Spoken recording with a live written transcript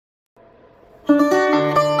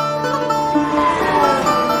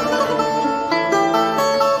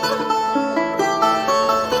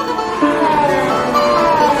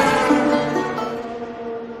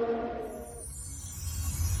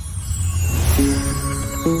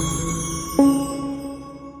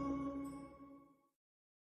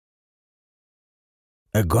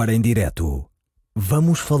Agora em direto,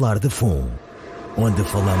 vamos falar de FUN, onde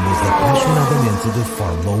falamos apaixonadamente de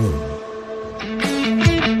Fórmula 1.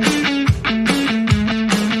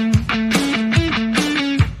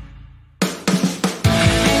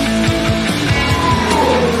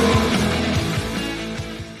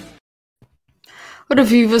 Ora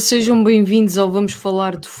viva, sejam bem-vindos ao Vamos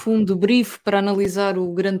Falar de FUN, do Brief, para analisar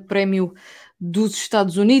o Grande Prémio dos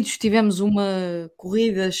Estados Unidos. Tivemos uma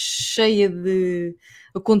corrida cheia de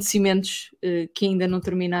acontecimentos que ainda não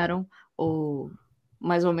terminaram, ou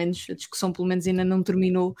mais ou menos, a discussão pelo menos ainda não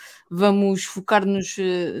terminou. Vamos focar-nos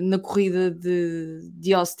na corrida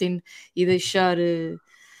de Austin e deixar...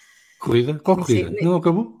 Corrida? Qual corrida? Sei, não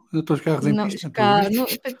acabou? Os carros em pista?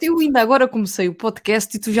 Eu ainda agora comecei o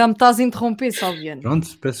podcast e tu já me estás a interromper, Salviano. Pronto,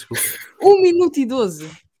 peço desculpa. 1 minuto e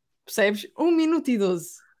 12, percebes? 1 minuto e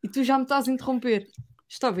 12 e tu já me estás a interromper.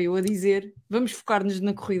 Estava eu a dizer, vamos focar-nos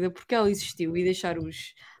na corrida porque ela existiu e deixar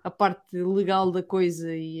a parte legal da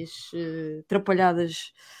coisa e as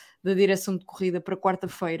atrapalhadas da direção de corrida para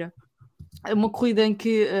quarta-feira. Uma corrida em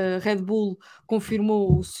que a Red Bull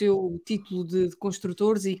confirmou o seu título de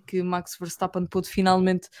construtores e que Max Verstappen pôde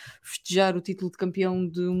finalmente festejar o título de campeão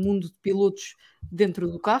do mundo de pilotos dentro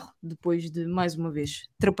do carro, depois de, mais uma vez,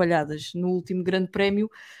 atrapalhadas no último grande prémio.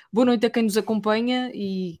 Boa noite a quem nos acompanha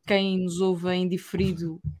e quem nos ouve em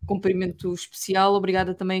diferido, cumprimento especial.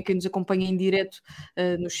 Obrigada também a quem nos acompanha em direto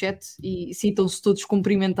no chat e sintam-se todos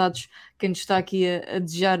cumprimentados, quem nos está aqui a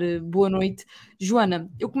desejar boa noite. Joana,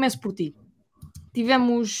 eu começo por ti.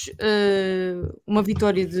 Tivemos uma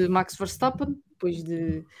vitória de Max Verstappen, depois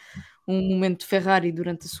de um momento de Ferrari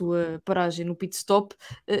durante a sua paragem no pit stop.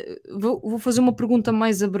 Vou fazer uma pergunta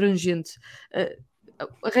mais abrangente.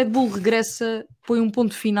 A Red Bull regressa, põe um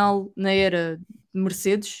ponto final na era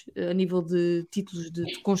Mercedes, a nível de títulos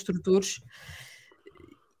de construtores.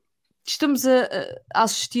 Estamos a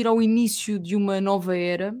assistir ao início de uma nova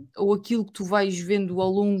era, ou aquilo que tu vais vendo ao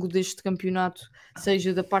longo deste campeonato,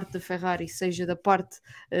 seja da parte da Ferrari, seja da parte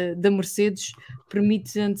da Mercedes,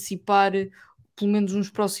 permite antecipar pelo menos uns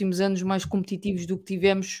próximos anos mais competitivos do que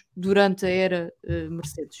tivemos durante a era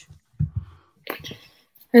Mercedes?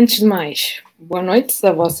 Antes de mais, boa noite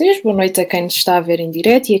a vocês, boa noite a quem nos está a ver em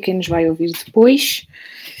direto e a quem nos vai ouvir depois.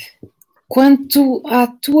 Quanto à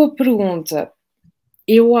tua pergunta,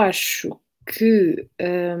 eu acho que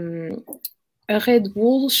a Red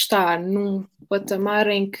Bull está num patamar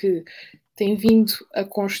em que tem vindo a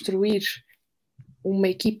construir uma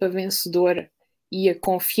equipa vencedora e a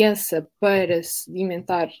confiança para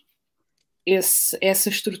sedimentar essa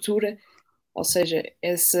estrutura, ou seja,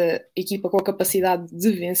 essa equipa com a capacidade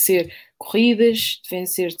de vencer corridas, de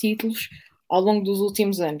vencer títulos ao longo dos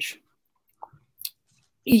últimos anos.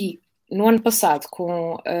 E no ano passado,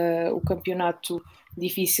 com o campeonato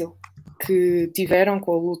difícil que tiveram,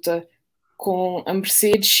 com a luta com a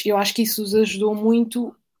Mercedes, eu acho que isso os ajudou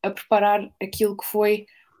muito a preparar aquilo que foi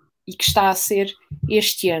e que está a ser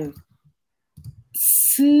este ano.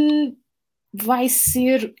 Se vai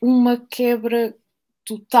ser uma quebra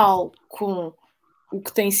total com o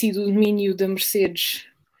que tem sido o domínio da Mercedes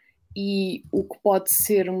e o que pode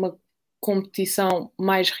ser uma competição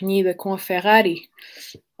mais renhida com a Ferrari,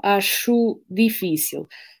 acho difícil.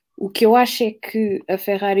 O que eu acho é que a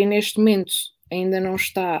Ferrari neste momento ainda não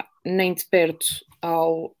está nem de perto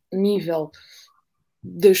ao nível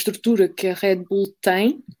da estrutura que a Red Bull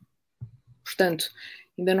tem, portanto,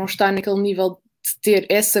 ainda não está naquele nível de ter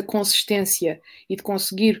essa consistência e de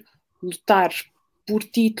conseguir lutar por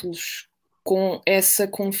títulos com essa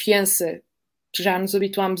confiança que já nos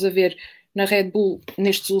habituámos a ver na Red Bull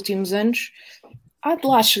nestes últimos anos. Há de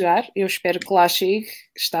lá chegar, eu espero que lá chegue.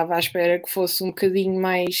 Estava à espera que fosse um bocadinho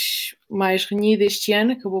mais renhido este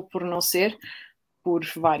ano, acabou por não ser, por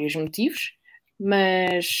vários motivos,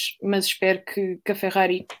 mas espero que a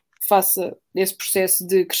Ferrari faça esse processo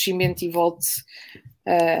de crescimento e volte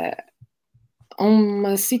a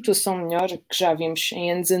uma situação melhor que já vimos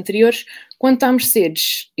em anos anteriores. Quanto à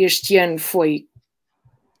Mercedes, este ano foi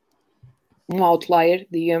um outlier,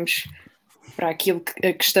 digamos, para aquilo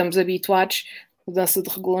a que estamos habituados. A mudança de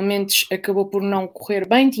regulamentos acabou por não correr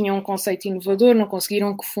bem, tinham um conceito inovador, não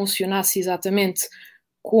conseguiram que funcionasse exatamente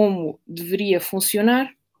como deveria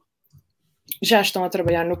funcionar. Já estão a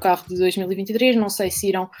trabalhar no carro de 2023, não sei se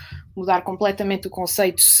irão mudar completamente o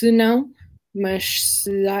conceito, se não, mas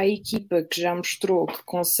se há a equipa que já mostrou que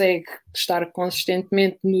consegue estar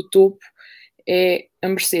consistentemente no topo, é a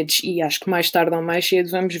Mercedes, e acho que mais tarde ou mais cedo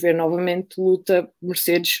vamos ver novamente luta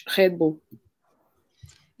Mercedes-Red Bull.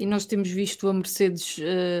 E nós temos visto a Mercedes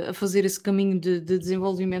a fazer esse caminho de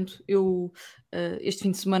desenvolvimento. Eu, este fim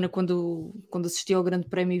de semana, quando assisti ao Grande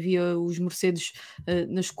Prémio e via os Mercedes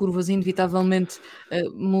nas curvas, inevitavelmente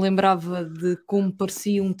me lembrava de como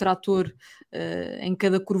parecia um trator em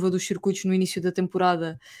cada curva dos circuitos no início da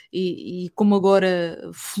temporada e como agora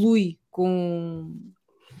flui com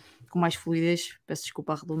mais fluidez, peço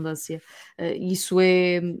desculpa a redundância. Isso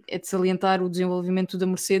é de salientar o desenvolvimento da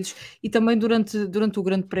Mercedes e também durante o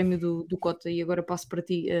Grande Prémio do Cota. E agora passo para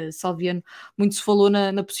ti, Salviano. Muito se falou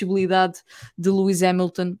na possibilidade de Lewis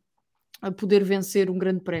Hamilton a poder vencer um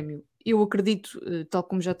Grande Prémio. Eu acredito, tal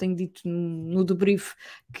como já tenho dito no debrief,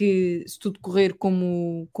 que se tudo correr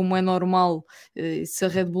como é normal, se a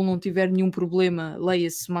Red Bull não tiver nenhum problema,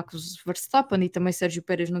 leia-se Max Verstappen e também Sérgio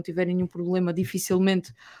Pérez não tiverem nenhum problema,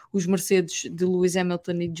 dificilmente os Mercedes de Lewis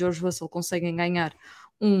Hamilton e de George Russell conseguem ganhar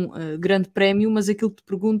um grande prémio, mas aquilo que te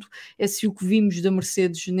pergunto é se o que vimos da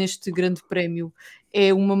Mercedes neste grande prémio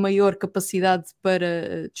é uma maior capacidade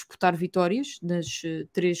para disputar vitórias nas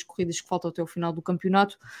 3 corridas que faltam até o final do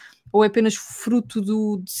campeonato, ou é apenas fruto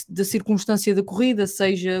da circunstância da corrida,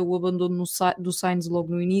 seja o abandono do Sainz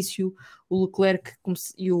logo no início, o Leclerc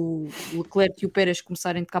e o Pérez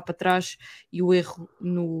começarem de cá para trás e o erro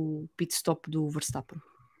no pit stop do Verstappen.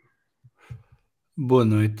 Boa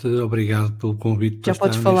noite, obrigado pelo convite para Já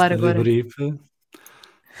podes estar falar neste agora. debrief.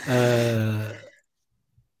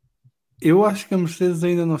 Eu acho que a Mercedes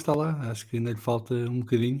ainda não está lá, acho que ainda lhe falta um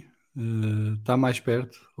bocadinho. Está mais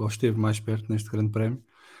perto, ou esteve mais perto neste grande prémio.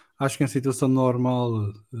 Acho que em situação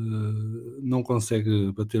normal não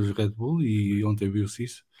consegue bater os Red Bull e ontem viu-se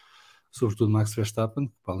isso, sobretudo Max Verstappen,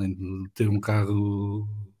 que além de ter um carro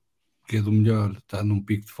que é do melhor, está num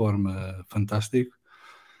pico de forma fantástico.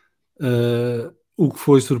 O que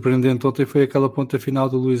foi surpreendente ontem foi aquela ponta final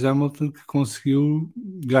do Lewis Hamilton que conseguiu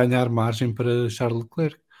ganhar margem para Charles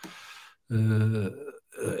Leclerc.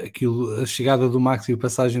 A chegada do Max e a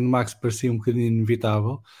passagem do Max parecia um bocadinho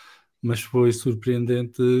inevitável, mas foi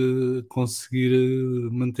surpreendente conseguir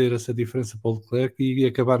manter essa diferença para o Leclerc e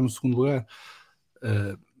acabar no segundo lugar.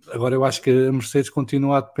 Agora eu acho que a Mercedes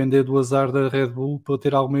continua a depender do azar da Red Bull para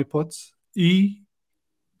ter alguma hipótese e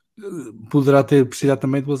poderá precisar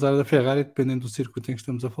também do azar da Ferrari, dependendo do circuito em que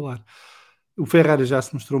estamos a falar. O Ferrari já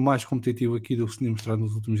se mostrou mais competitivo aqui do que se tinha mostrado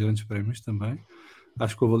nos últimos grandes prémios também.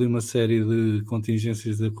 Acho que houve ali uma série de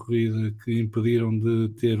contingências da corrida que impediram de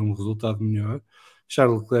ter um resultado melhor.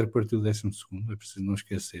 Charles Leclerc partiu 12º, é preciso não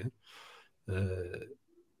esquecer.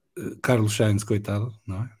 Carlos Sainz, coitado,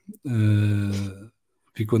 não é?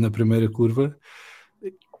 Ficou na primeira curva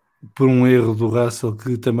por um erro do Russell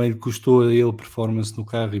que também custou a ele performance no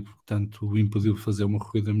carro e, portanto, o impediu de fazer uma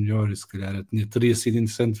corrida melhor e se calhar teria sido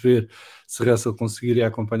interessante ver se Russell conseguiria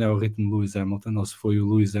acompanhar o ritmo de Lewis Hamilton ou se foi o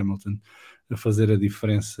Lewis Hamilton a fazer a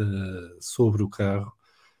diferença sobre o carro.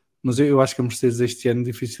 Mas eu acho que a Mercedes este ano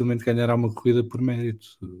dificilmente ganhará uma corrida por mérito.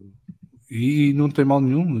 E não tem mal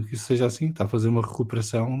nenhum que isso seja assim. Está a fazer uma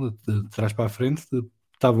recuperação de trás para a frente.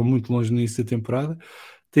 Estava muito longe no início da temporada.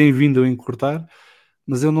 Tem vindo a encurtar.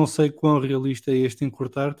 Mas eu não sei quão realista é este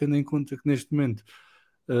encurtar, tendo em conta que neste momento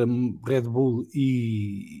Red Bull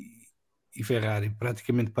e Ferrari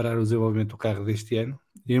praticamente pararam o desenvolvimento do carro deste ano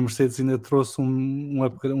e a Mercedes ainda trouxe um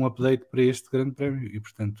update para este grande prémio e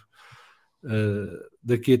portanto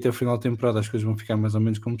daqui até o final da temporada as coisas vão ficar mais ou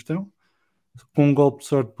menos como estão. Com um golpe de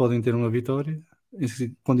sorte podem ter uma vitória,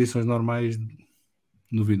 em condições normais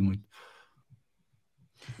duvido muito.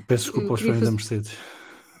 Peço desculpa aos fãs da Mercedes.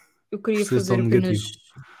 Eu queria fazer apenas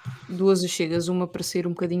 2 chegas, uma para ser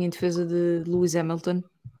um bocadinho em defesa de Lewis Hamilton,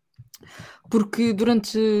 porque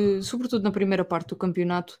sobretudo na primeira parte do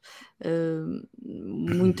campeonato,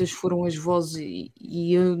 muitas foram as vozes,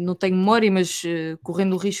 e eu não tenho memória, mas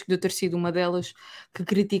correndo o risco de eu ter sido uma delas, que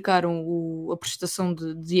criticaram a prestação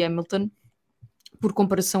de Hamilton por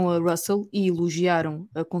comparação a Russell e elogiaram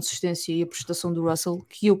a consistência e a prestação do Russell,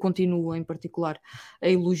 que eu continuo em particular a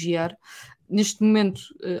elogiar. Neste momento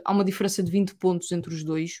há uma diferença de 20 pontos entre os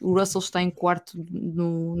dois. O Russell está em 4º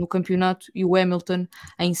no campeonato e o Hamilton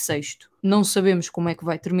em 6º. Não sabemos como é que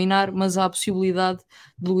vai terminar, mas há a possibilidade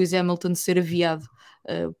de Lewis Hamilton ser aviado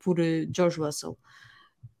por George Russell.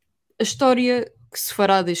 A história que se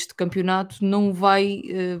fará deste campeonato não vai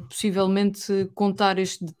possivelmente contar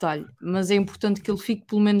este detalhe, mas é importante que ele fique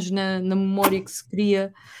pelo menos na memória que se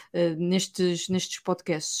cria nestes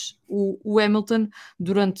podcasts. O Hamilton,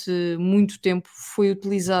 durante muito tempo, foi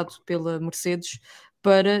utilizado pela Mercedes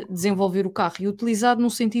para desenvolver o carro, e utilizado no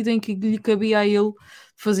sentido em que lhe cabia a ele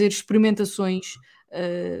fazer experimentações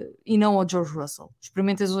e não ao George Russell.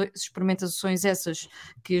 Experimentações essas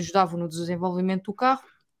que ajudavam no desenvolvimento do carro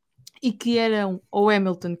e que eram ao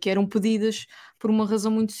Hamilton, que eram pedidas por uma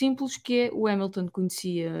razão muito simples, que é o Hamilton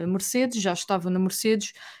conhecia a Mercedes, já estava na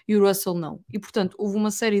Mercedes e o Russell não. E, portanto, houve uma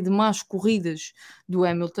série de más corridas do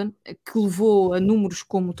Hamilton que levou a números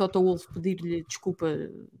como o Toto Wolff pedir-lhe desculpa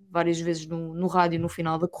várias vezes no rádio no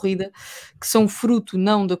final da corrida, que são fruto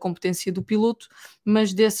não da competência do piloto,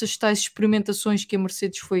 mas dessas tais experimentações que a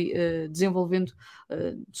Mercedes foi desenvolvendo,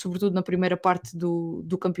 sobretudo na primeira parte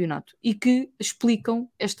do campeonato, e que explicam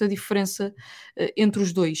esta diferença entre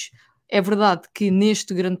os dois. É verdade que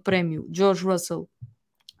neste grande prémio George Russell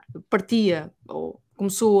partia, ou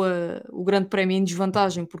começou o grande prémio em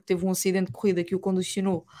desvantagem porque teve um acidente de corrida que o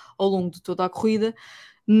condicionou ao longo de toda a corrida.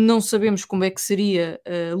 Não sabemos como é que seria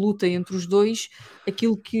a luta entre os dois.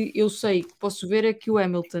 Aquilo que eu sei, que posso ver, é que o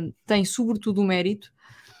Hamilton tem sobretudo o mérito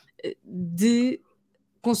de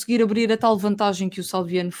conseguir abrir a tal vantagem que o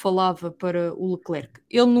Salviano falava para o Leclerc.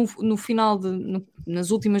 Ele no final,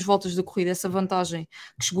 nas últimas voltas da corrida, essa vantagem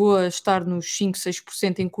que chegou a estar nos 5,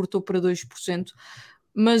 6%, encurtou para 2%,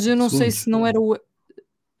 mas eu não sei se não era o...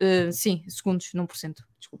 sim, segundos, não por cento,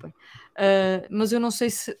 desculpem. Mas eu não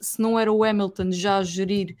sei se não era o Hamilton já a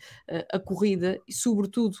gerir a corrida, e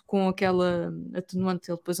sobretudo com aquela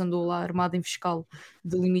atenuante, ele depois andou lá armado em fiscal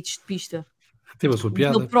de limites de pista. Teve a sua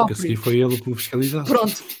piada, porque a seguir foi ele que o fiscalizou.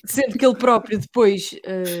 Pronto, sendo que ele próprio depois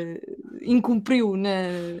incumpriu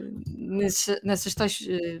nessas tais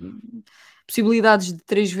possibilidades de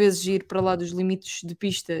 3 vezes ir para lá dos limites de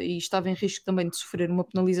pista e estava em risco também de sofrer uma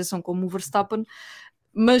penalização como o Verstappen,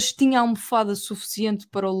 mas tinha almofada suficiente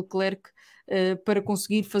para o Leclerc para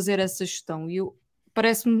conseguir fazer essa gestão. E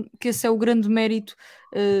parece-me que esse é o grande mérito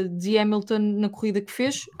de Hamilton na corrida que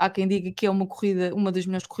fez. Há quem diga que é uma das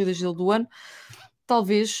melhores corridas dele do ano.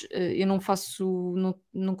 Talvez, eu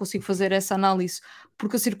não consigo fazer essa análise,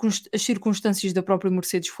 porque as circunstâncias da própria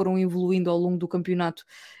Mercedes foram evoluindo ao longo do campeonato,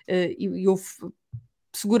 e houve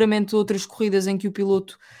seguramente outras corridas em que o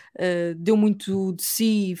piloto deu muito de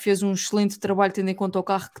si, fez um excelente trabalho tendo em conta o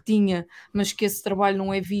carro que tinha, mas que esse trabalho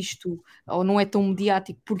não é visto ou não é tão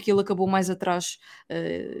mediático porque ele acabou mais atrás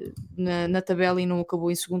na tabela e não acabou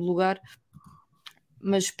em segundo lugar.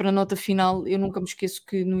 Mas para a nota final, eu nunca me esqueço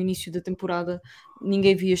que no início da temporada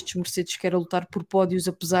ninguém via estes Mercedes que era lutar por pódios,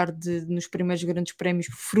 apesar de nos primeiros grandes prémios,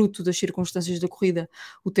 fruto das circunstâncias da corrida,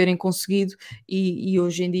 o terem conseguido, e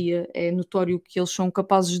hoje em dia é notório que eles são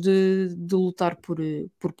capazes de lutar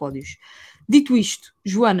por pódios. Dito isto,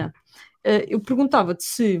 Joana, eu perguntava-te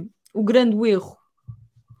se o grande erro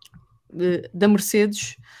da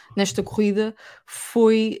Mercedes nesta corrida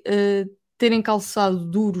foi terem calçado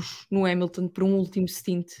duros no Hamilton para um último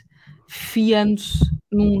stint, fiando-se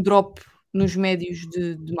num drop nos médios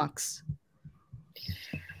de Max.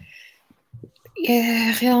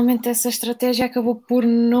 Realmente essa estratégia acabou por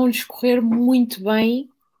não lhes correr muito bem,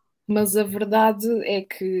 mas a verdade é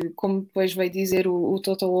que, como depois veio dizer o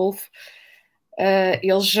Toto Wolff,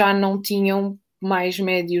 eles já não tinham mais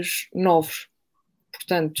médios novos.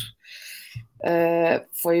 Portanto,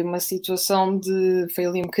 foi uma situação foi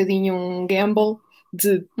ali um bocadinho um gamble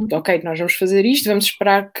de, ok, nós vamos fazer isto, vamos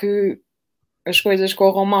esperar que as coisas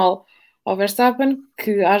corram mal ao Verstappen,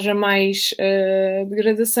 que haja mais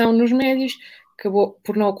degradação nos médios, acabou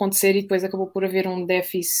por não acontecer e depois acabou por haver um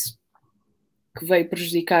déficit que veio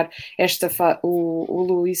prejudicar o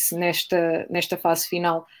Lewis nesta fase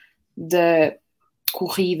final da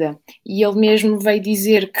corrida. E ele mesmo veio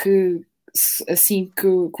dizer que assim que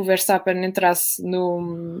o Verstappen entrasse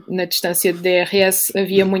na distância de DRS,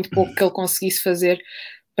 havia muito pouco que ele conseguisse fazer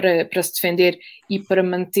para se defender e para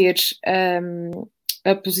manter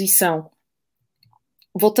a posição.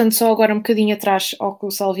 Voltando só agora um bocadinho atrás ao que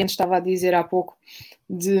o Salviano estava a dizer há pouco,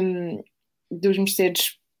 dos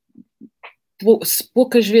Mercedes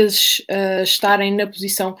poucas vezes estarem na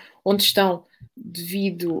posição onde estão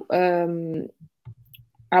devido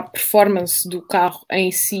à performance do carro em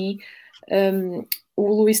si.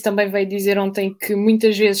 O Lewis também veio dizer ontem que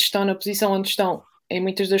muitas vezes estão na posição onde estão em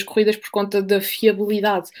muitas das corridas por conta da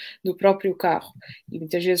fiabilidade do próprio carro e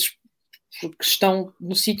muitas vezes porque estão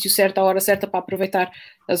no sítio certo, à hora certa para aproveitar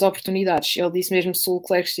as oportunidades. Ele disse mesmo se o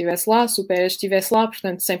Leclerc estivesse lá, se o Pérez estivesse lá,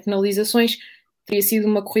 portanto sem penalizações, teria sido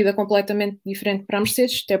uma corrida completamente diferente para a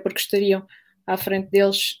Mercedes, até porque estariam à frente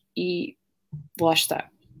deles e lá está.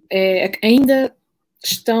 Ainda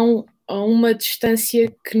estão a uma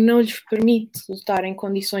distância que não lhes permite lutar em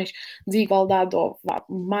condições de igualdade ou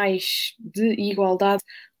mais de igualdade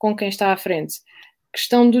com quem está à frente.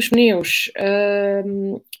 Questão dos pneus,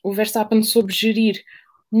 o Verstappen soube gerir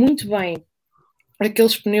muito bem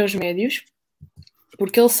aqueles pneus médios,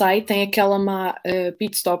 porque ele tem aquela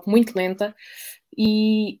pit stop muito lenta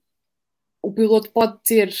e o piloto pode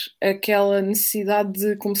ter aquela necessidade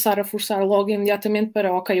de começar a forçar logo imediatamente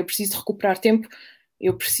para, ok, eu preciso de recuperar tempo,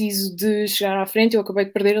 eu preciso de chegar à frente, eu acabei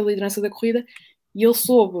de perder a liderança da corrida, e ele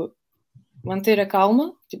soube manter a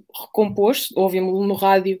calma, tipo, recompôs, ouvimos no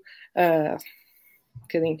rádio, um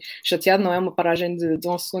bocadinho chateado, não é? Uma paragem de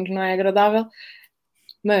 11 segundos não é agradável,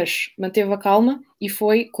 mas manteve a calma e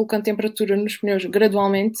foi colocando temperatura nos pneus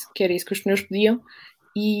gradualmente, que era isso que os pneus pediam,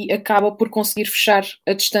 e acaba por conseguir fechar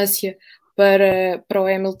a distância para o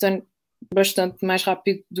Hamilton bastante mais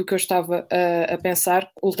rápido do que eu estava a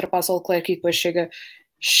pensar. Ultrapassa o Leclerc e depois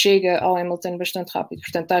chega ao Hamilton bastante rápido.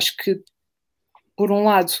 Portanto, acho que, por um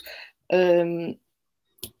lado,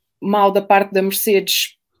 mal da parte da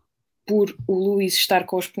Mercedes por o Lewis estar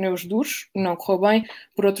com os pneus duros, não correu bem.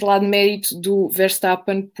 Por outro lado, mérito do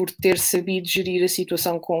Verstappen por ter sabido gerir a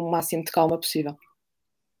situação com o máximo de calma possível.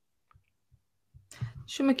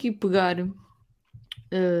 Deixa-me aqui pegar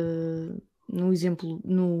no exemplo,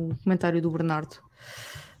 no comentário do Bernardo,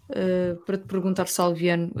 para te perguntar,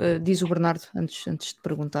 Salviano, diz o Bernardo, antes de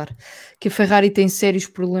perguntar, que a Ferrari tem sérios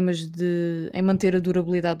problemas em manter a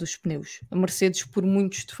durabilidade dos pneus. A Mercedes, por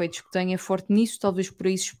muitos defeitos que tem, é forte nisso, talvez por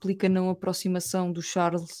isso explica a não aproximação do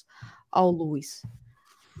Charles ao Lewis.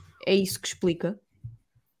 É isso que explica?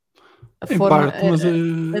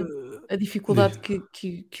 A dificuldade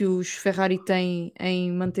que os Ferrari têm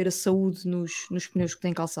em manter a saúde nos pneus que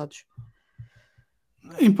têm calçados?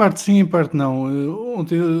 Em parte sim, em parte não.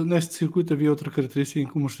 Ontem, neste circuito, havia outra característica em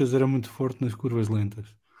que o Mercedes era muito forte nas curvas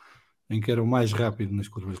lentas, em que era o mais rápido nas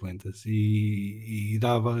curvas lentas e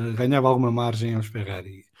ganhava alguma margem aos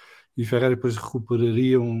Ferrari. E os Ferrari depois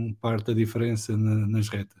recuperariam parte da diferença nas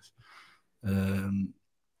retas.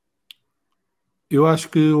 Eu acho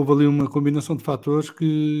que houve ali uma combinação de fatores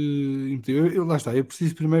que... lá está, eu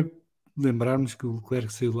preciso primeiro lembrarmos que o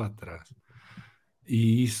Leclerc saiu lá de trás.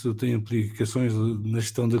 E isso tem implicações na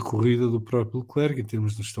gestão da corrida do próprio Leclerc, em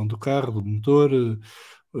termos de gestão do carro, do motor,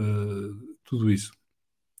 tudo isso.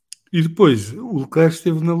 E depois, o Leclerc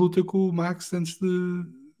esteve na luta com o Max antes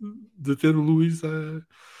de ter o Lewis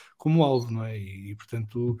como alvo, não é? E,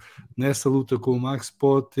 portanto, nessa luta com o Max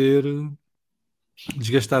pode ter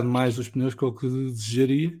desgastado mais os pneus que o que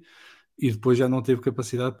desejaria e depois já não teve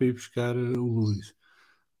capacidade para ir buscar o Lewis.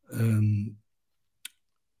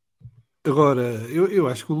 Agora, eu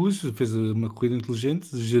acho que o Lewis fez uma corrida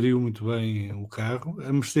inteligente, geriu muito bem o carro.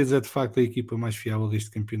 A Mercedes é de facto a equipa mais fiável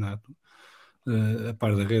deste campeonato, a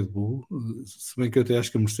par da Red Bull, se bem que eu até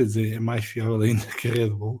acho que a Mercedes é mais fiável ainda que a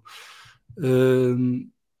Red Bull.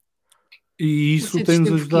 E isso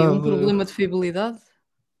tem-nos ajudado. Um problema de fiabilidade?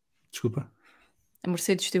 Desculpa? A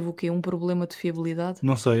Mercedes teve o quê? Um problema de fiabilidade?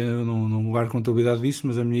 Não sei, eu não guardo contabilidade disso,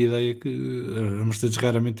 mas a minha ideia é que a Mercedes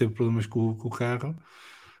raramente teve problemas com o carro.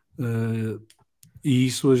 E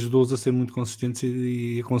isso ajudou-os a ser muito consistentes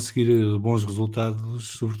e a conseguir bons resultados,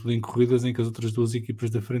 sobretudo em corridas em que as outras duas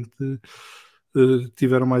equipas da frente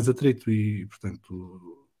tiveram mais atrito e,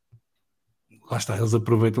 portanto, lá está, eles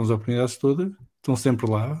aproveitam as oportunidades todas, estão sempre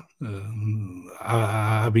lá,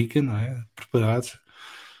 à bica, não é? Preparados,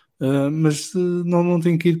 mas não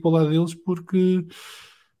têm que ir para o lado deles porque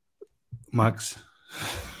Max...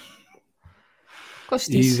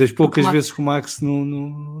 E das poucas vezes que o Max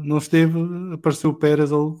não esteve, apareceu o Pérez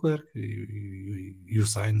ao Leclerc e o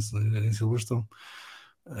Sainz em Silverstone.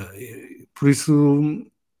 Por isso,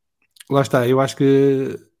 lá está, eu acho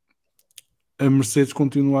que a Mercedes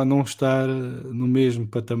continua a não estar no mesmo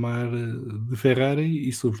patamar de Ferrari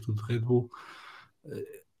e sobretudo Red Bull.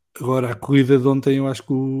 Agora, a corrida de ontem, eu acho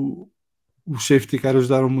que os safety car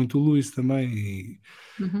ajudaram muito o Lewis também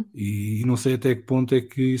e não sei até que ponto é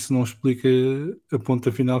que isso não explica a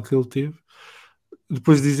ponta final que ele teve.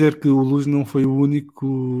 Depois de dizer que o Lewis não foi o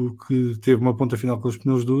único que teve uma ponta final com os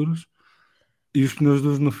pneus duros e os pneus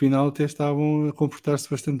duros no final até estavam a comportar-se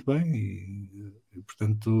bastante bem e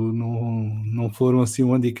portanto não foram assim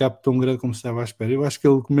um handicap tão grande como se estava à espera. Eu acho que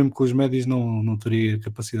ele mesmo com os médios não teria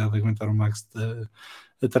capacidade de aguentar o Max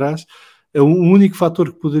atrás. O único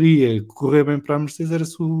fator que poderia correr bem para a Mercedes era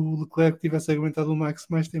se o Leclerc tivesse aguentado o Max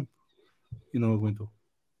mais tempo e não aguentou.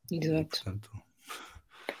 Exato. Portanto,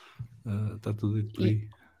 está tudo dito por aí.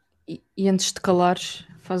 E antes de calares,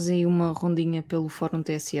 fazem uma rondinha pelo Fórum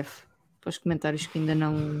TSF para os comentários que ainda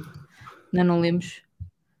não lemos.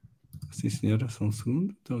 Sim, senhora, só um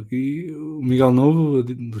segundo. Então aqui o Miguel Novo,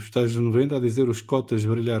 dos estágios 90, a dizer os cotas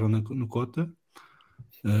brilharam no cota.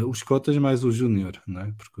 Os cotas mais o Júnior, não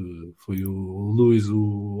é? Porque foi o Lewis,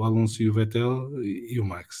 o Alonso e o Vettel e o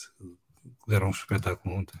Max que deram um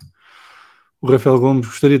espetáculo ontem. O Rafael Gomes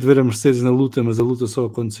gostaria de ver a Mercedes na luta, mas a luta só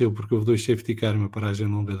aconteceu porque houve 2 safety car e uma paragem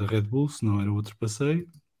longa da Red Bull, senão era outro passeio.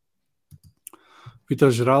 Vitor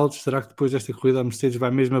Geraldo, será que depois desta corrida a Mercedes vai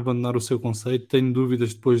mesmo abandonar o seu conceito? Tenho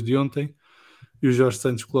dúvidas depois de ontem. E o Jorge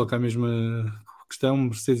Santos coloca a mesma questão: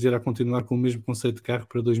 Mercedes irá continuar com o mesmo conceito de carro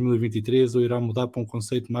para 2023 ou irá mudar para um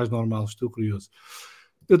conceito mais normal? Estou curioso.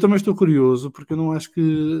 Eu também estou curioso porque eu não acho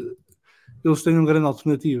que eles tenham grande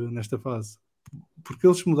alternativa nesta fase. Porque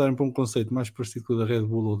eles mudarem para um conceito mais parecido com o da Red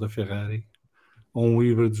Bull ou da Ferrari, ou um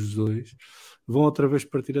híbrido dos dois, vão outra vez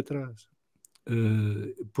partir atrás.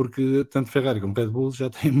 Porque tanto Ferrari como Red Bull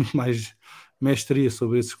já têm muito mais mestria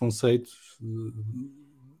sobre esses conceitos de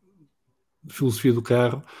filosofia do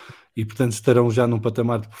carro e portanto estarão já num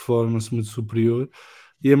patamar de performance muito superior,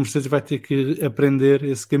 e a Mercedes vai ter que aprender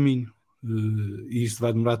esse caminho, e isto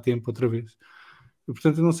vai demorar tempo outra vez. E,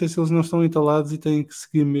 portanto, eu não sei se eles não estão entalados e têm que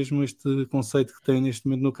seguir mesmo este conceito que têm neste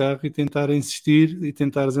momento no carro e tentar insistir e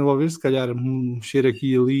tentar desenvolver, se calhar mexer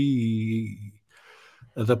aqui e ali e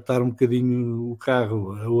adaptar um bocadinho o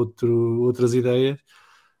carro a outras ideias,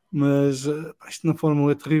 mas isto na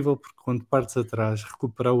Fórmula é terrível, porque quando partes atrás,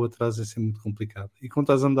 recuperar o atraso é sempre muito complicado. E quando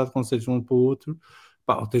estás a mudar de conceitos de um para o outro,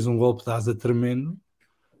 ou tens um golpe de asa tremendo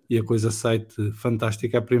e a coisa sai-te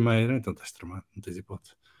fantástica à primeira, então estás tramado, não tens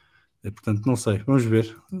hipótese. Portanto, não sei, vamos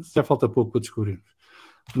ver. Já falta pouco para descobrirmos.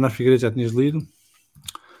 Bernardo Figueiredo, já tinhas lido?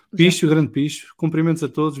 Picho, grande Picho, cumprimentos a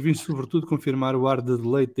todos. Vim sobretudo confirmar o ar de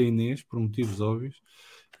deleite da Inês, por motivos óbvios,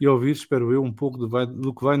 e ouvir, espero eu, um pouco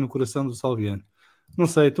do que vai no coração do Salviano. Não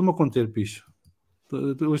sei, estou-me a conter, Picho.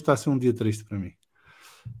 Hoje está a ser um dia triste para mim.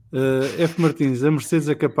 F. Martins, a Mercedes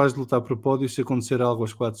é capaz de lutar por pódio se acontecer algo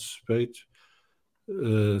aos 4 suspeitos.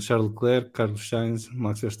 Charles Leclerc, Carlos Sainz,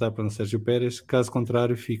 Max Verstappen, Sérgio Pérez. Caso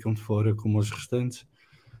contrário, ficam de fora como os restantes.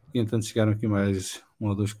 E entanto chegaram aqui mais 1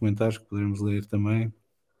 ou 2 comentários que poderemos ler também.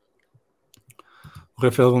 O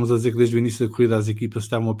Rafael Gomes a dizer que desde o início da corrida as equipas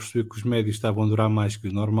estavam a perceber que os médios estavam a durar mais que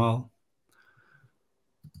o normal.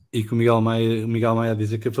 E que o Miguel Maia a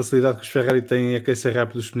dizer que a facilidade que os Ferrari têm em aquecer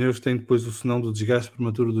rápido os pneus tem depois o senão do desgaste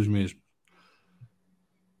prematuro dos mesmos.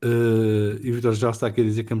 E o Vitor já está aqui a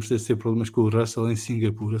dizer que a Mercedes teve problemas com o Russell em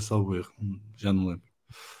Singapura, salvo erro. Já não lembro.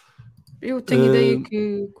 Eu tenho ideia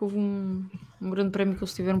que houve um grande prémio que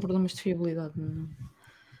eles tiveram problemas de fiabilidade.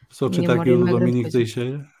 Só acrescentar aqui o Dominique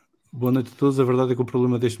Teixeira. Boa noite a todos. A verdade é que o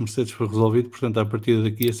problema deste Mercedes foi resolvido, portanto, a partir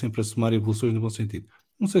daqui é sempre a somar evoluções no bom sentido.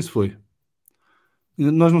 Não sei se foi.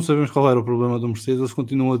 Nós não sabemos qual era o problema do Mercedes. Eles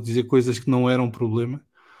continuam a dizer coisas que não eram problema,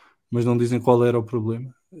 mas não dizem qual era o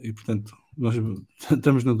problema. E, portanto, nós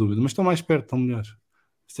estamos na dúvida. Mas estão mais perto, estão melhores.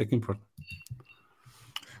 Isso é que importa.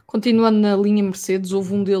 Continuando na linha Mercedes,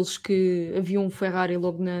 houve um deles que havia um Ferrari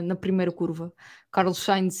logo na primeira curva. Carlos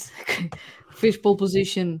Sainz, que fez pole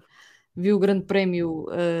position, viu o grande prémio,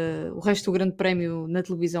 o resto do grande prémio na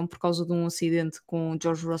televisão por causa de um acidente com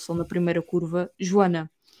George Russell na primeira curva. Joana,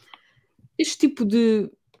 este tipo de...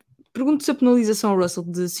 Pergunto se a penalização ao Russell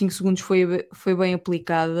de 5 segundos foi bem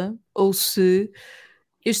aplicada ou se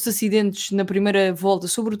estes acidentes na primeira volta,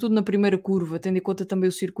 sobretudo na primeira curva, tendo em conta também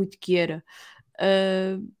o circuito que era,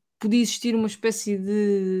 podia existir uma espécie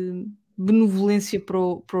de benevolência para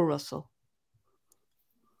o Russell.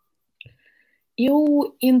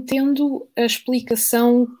 Eu entendo a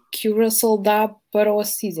explicação que o Russell dá para o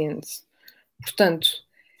acidente. Portanto,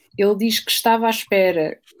 ele diz que estava à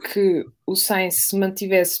espera que o Sainz se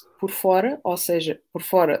mantivesse por fora, ou seja, por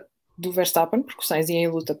fora do Verstappen, porque o Sainz ia em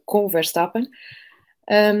luta com o Verstappen,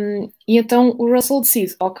 e então o Russell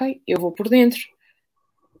decide, ok, eu vou por dentro,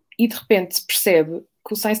 e de repente se percebe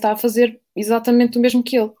que o Sainz está a fazer exatamente o mesmo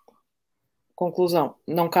que ele. Conclusão,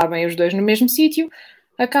 não cabem os dois no mesmo sítio,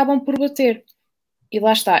 acabam por bater. E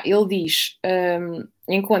lá está, ele diz,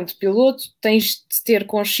 enquanto piloto, tens de ter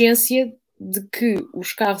consciência de que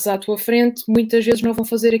os carros à tua frente muitas vezes não vão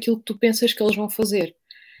fazer aquilo que tu pensas que eles vão fazer.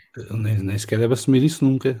 Nem sequer deve assumir isso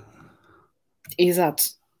nunca. Exato.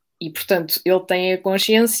 E, portanto, ele tem a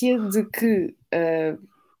consciência de que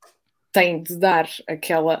tem de dar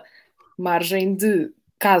aquela margem de,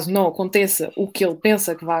 caso não aconteça o que ele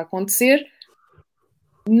pensa que vai acontecer,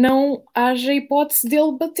 não haja hipótese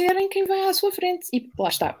dele bater em quem vai à sua frente. E lá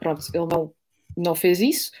está, pronto, ele não fez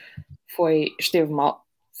isso, esteve mal,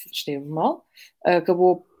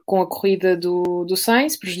 acabou com a corrida do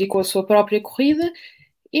Sainz, prejudicou a sua própria corrida.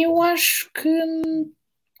 Eu acho que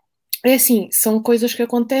é assim, são coisas que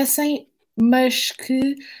acontecem, mas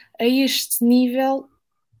que a este nível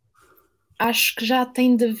acho que já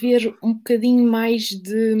tem de haver um bocadinho mais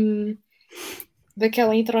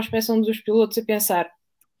daquela introspeção dos pilotos a pensar,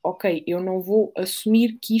 ok, eu não vou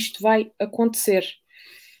assumir que isto vai acontecer.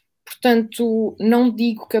 Portanto, não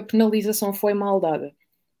digo que a penalização foi mal dada.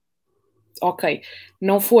 Ok,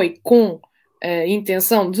 não foi com a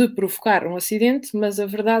intenção de provocar um acidente, mas a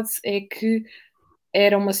verdade é que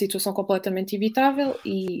era uma situação completamente evitável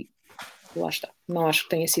e lá está. Não acho que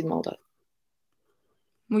tenha sido maldade.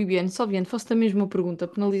 Muito bem, só bem, faço-te a mesma pergunta.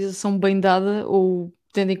 Penalização bem dada ou,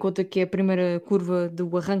 tendo em conta que é a primeira curva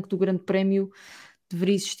do arranque do Grande Prémio,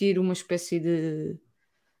 deveria existir uma espécie de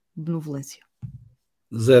benevolência?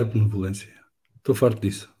 Zero benevolência. Estou farto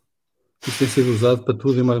disso. Isto tem sido usado para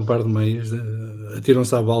tudo e mais um par de meias.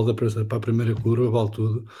 Atiram-se à balda para a primeira curva, vale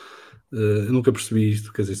tudo. Eu nunca percebi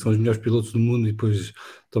isto. Quer dizer, são os melhores pilotos do mundo e depois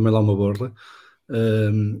tomem lá uma borla.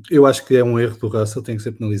 Eu acho que é um erro do Russell, tem que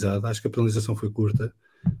ser penalizado. Acho que a penalização foi curta.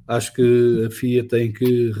 Acho que a FIA tem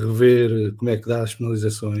que rever como é que dá as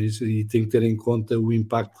penalizações e tem que ter em conta o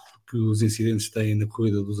impacto que os incidentes têm na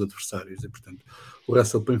corrida dos adversários. E, portanto, o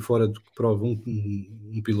Russell põe fora de prova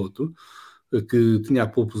um piloto que tinha a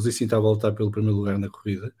pole position e estava a lutar pelo primeiro lugar na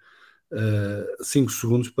corrida. 5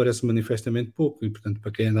 segundos parece manifestamente pouco, e portanto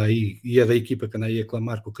para quem anda aí, e é da equipa que anda aí a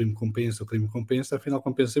clamar que o crime compensa, afinal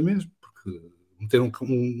compensa mesmo, porque meter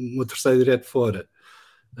uma terceira direto fora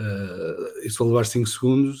e só levar 5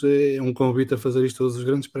 segundos é um convite a fazer isto todos os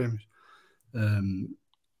grandes prémios.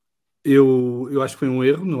 Eu acho que foi um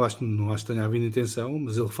erro, não acho que tenha havido intenção,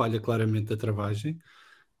 mas ele falha claramente da travagem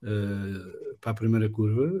para a primeira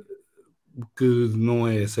curva, o que não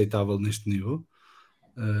é aceitável neste nível.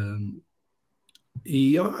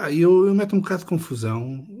 E eu meto um bocado de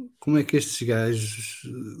confusão como é que estes gajos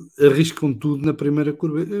arriscam tudo na primeira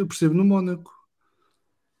curva. Eu percebo no Mónaco,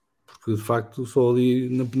 porque de facto só ali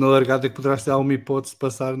na largada é que poderás ter alguma hipótese de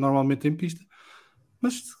passar normalmente em pista,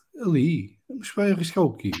 mas ali, mas vai arriscar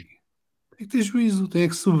o quê? Tem que ter juízo, tem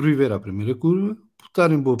que sobreviver à primeira curva, botar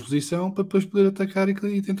em boa posição para depois poder atacar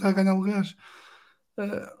e tentar ganhar lugares.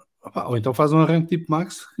 Ou então faz um arranque tipo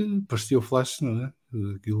Max que parecia o Flash, não é?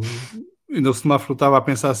 Aquilo, ainda o semáforo estava a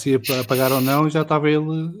pensar se ia apagar ou não e já estava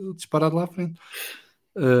ele disparado lá à frente.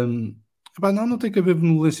 Não tem que haver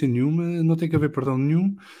benevolência nenhuma, não tem que haver perdão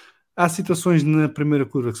nenhum. Há situações na primeira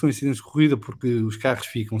curva que são incidentes de corrida porque os carros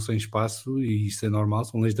ficam sem espaço e isso é normal,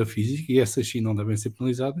 são leis da física e essas sim não devem ser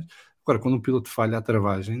penalizadas. Agora, quando um piloto falha a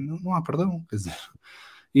travagem, não há perdão, quer dizer.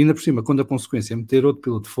 E ainda por cima, quando a consequência é meter outro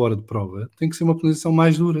piloto fora de prova, tem que ser uma penalização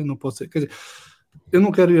mais dura, não pode ser. Quer dizer, eu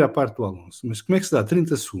não quero ir à parte do Alonso, mas como é que se dá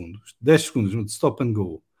 30 segundos, 10 segundos de stop and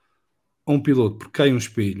go a um piloto porque cai um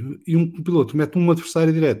espelho e um piloto mete um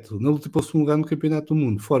adversário direto na luta pelo segundo lugar no Campeonato do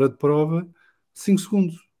Mundo, fora de prova, 5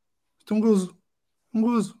 segundos. Isto é um gozo. Um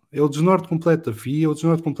gozo. É o desnorte completo da FIA, é o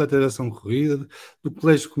desnorte completo da direção de corrida, do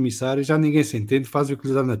colégio de comissários, já ninguém se entende, fazem o que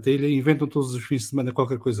lhes dá na telha, inventam todos os fins de semana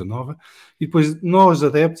qualquer coisa nova, e depois nós,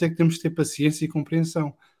 adeptos, é que temos de ter paciência e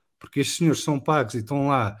compreensão, porque estes senhores são pagos e estão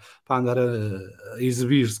lá para andar a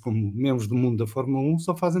exibir-se como membros do mundo da Fórmula 1,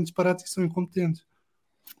 só fazem disparates e são incompetentes.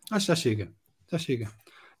 Acho que já chega.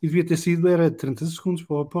 E devia ter sido, era 30 segundos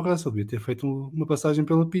para o Russell, devia ter feito uma passagem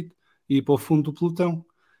pela pit e ir para o fundo do pelotão,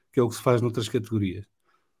 que é o que se faz noutras categorias.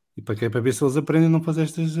 E para ver se eles aprendem a não fazer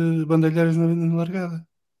estas bandalheiras na largada.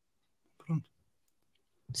 Pronto.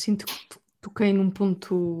 Sinto que toquei num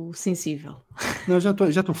ponto sensível. Não, já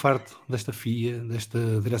estou farto desta FIA,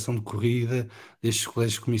 desta direção de corrida, destes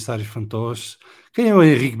colégios comissários fantoches. Quem é o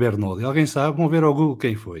Henrique Bernoldi? Alguém sabe? Vão ver ao Google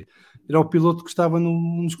quem foi. Era o piloto que estava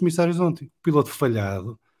nos comissários ontem. O piloto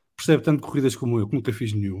falhado, percebe tanto corridas como eu, que nunca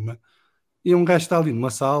fiz nenhuma. E um gajo está ali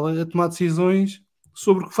numa sala a tomar decisões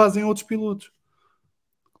sobre o que fazem outros pilotos.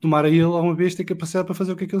 Tomara ele alguma vez ter capacidade para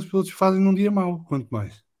fazer o que aqueles pilotos fazem num dia mau, quanto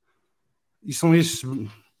mais. E são estes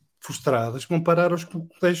frustrados que vão parar aos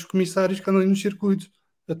colégios comissários que andam ali nos circuitos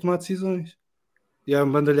a tomar decisões. E a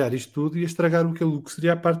bandalhar isto tudo e a estragar o que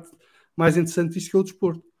seria a parte mais interessante disto, que é o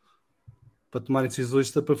desporto. Para tomarem decisões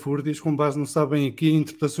estapafúrdias com base, não sabem aqui, em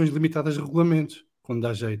interpretações limitadas de regulamentos, quando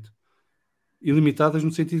dá jeito. E limitadas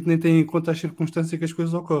no sentido que nem têm em conta as circunstâncias que as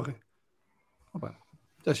coisas ocorrem.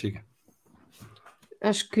 Já chega.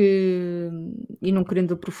 Acho que, e não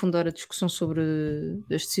querendo aprofundar a discussão sobre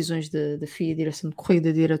as decisões da FIA, direção de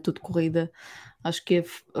corrida, diretor de corrida, acho que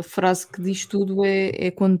a frase que diz tudo é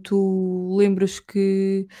quando tu lembras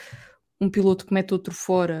que um piloto que mete outro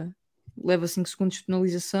fora leva 5 segundos de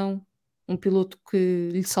penalização, um piloto que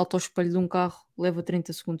lhe salta ao espelho de um carro leva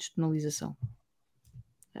 30 segundos de penalização.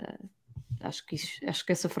 Acho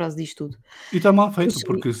que essa frase diz tudo. E está mal feito,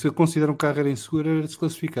 porque se eu considero um carro era inseguro, era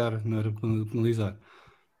desclassificar, não era penalizar.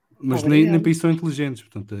 Mas nem para isso são inteligentes.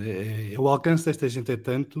 Portanto, o alcance desta gente é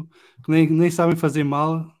tanto que nem sabem fazer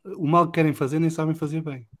mal. O mal que querem fazer nem sabem fazer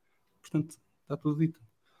bem. Portanto, está tudo dito.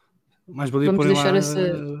 Mais valia pôr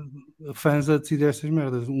lá fãs a decidir estas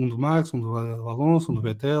merdas. Um do Max, um do Alonso, um do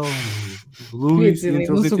Vettel, um do Lewis.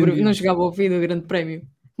 Não chegava ao fim do Grande Prémio.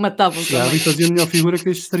 Matavam-se a meio. Fazia a melhor figura que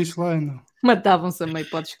estes três lá. Não? Matavam-se a meio,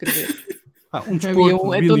 pode escrever. Um Havia desporto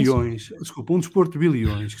um- de é todos- bilhões, desculpa, um desporto de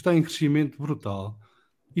bilhões que está em crescimento brutal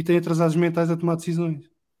e tem atrasados mentais a tomar decisões.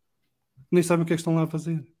 Nem sabem o que é que estão lá a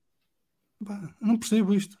fazer. Pá, não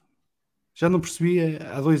percebo isto. Já não percebi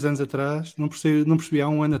há 2 anos atrás, não percebi há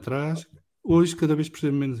 1 ano atrás. Hoje cada vez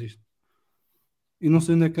percebo menos isto. E não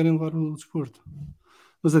sei onde é que querem levar o desporto.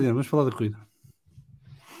 Mas adiante, vamos falar da corrida.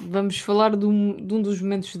 Vamos falar de um dos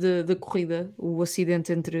momentos da corrida, o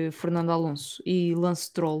acidente entre Fernando Alonso e Lance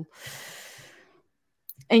Stroll,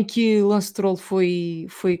 em que Lance Stroll foi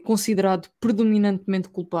considerado predominantemente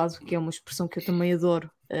culpado, que é uma expressão que eu também adoro,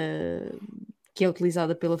 que é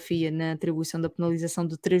utilizada pela FIA na atribuição da penalização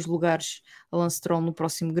de 3 lugares a Lance Stroll no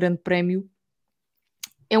próximo Grande Prémio.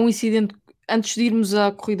 É um incidente, antes de irmos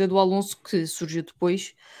à corrida do Alonso, que surgiu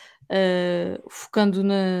depois, focando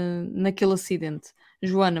naquele acidente.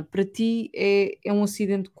 Joana, para ti é um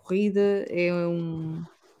acidente de corrida?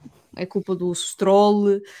 É culpa do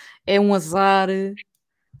Stroll? É um azar?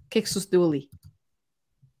 O que é que sucedeu ali?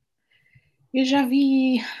 Eu já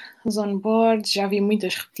vi os onboards, já vi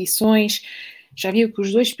muitas repetições, já vi o que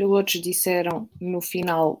os 2 pilotos disseram no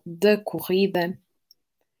final da corrida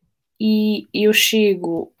e eu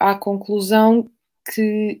chego à conclusão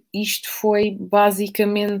que isto foi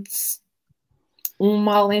basicamente um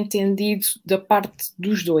mal-entendido da parte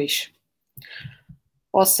dos 2.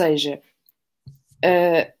 Ou seja,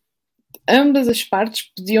 ambas as partes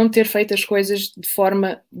podiam ter feito as coisas de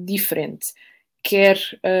forma diferente. Quer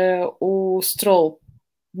o Stroll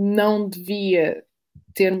não devia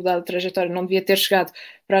ter mudado a trajetória, não devia ter chegado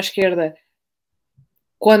para a esquerda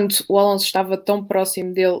quando o Alonso estava tão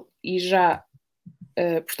próximo dele e já,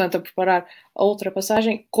 portanto, a preparar a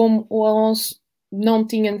ultrapassagem, como o Alonso não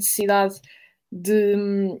tinha necessidade de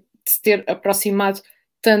se ter aproximado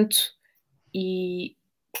tanto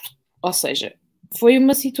ou seja, foi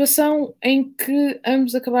uma situação em que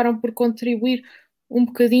ambos acabaram por contribuir um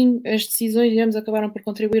bocadinho, as decisões de ambos acabaram por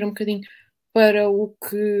contribuir um bocadinho para o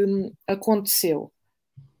que aconteceu.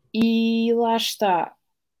 E lá está.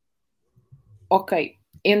 Ok,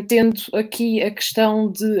 entendo aqui a questão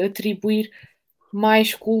de atribuir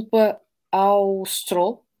mais culpa ao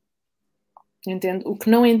Stroll. Entendo. O que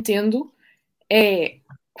não entendo é,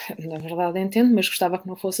 na verdade entendo, mas gostava que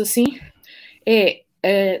não fosse assim, é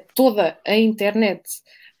toda a internet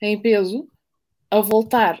em peso a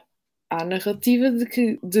voltar à narrativa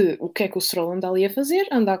de o que é que o Stroll anda ali a fazer,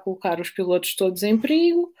 anda a colocar os pilotos todos em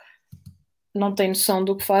perigo, não tem noção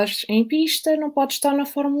do que faz em pista, não pode estar na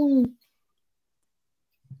Fórmula 1.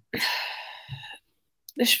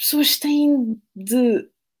 As pessoas têm de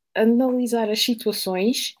analisar as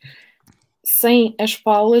situações sem as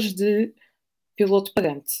palas de piloto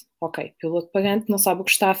pagante. Ok, piloto pagante não sabe o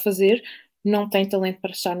que está a fazer, não tem talento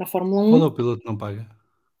para estar na Fórmula 1. Qual é o piloto que não paga?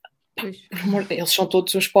 Pois. Eles são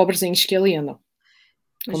todos os pobrezinhos que ali andam.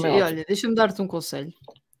 Mas, olha, deixa-me dar-te um conselho,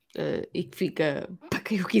 e que fica para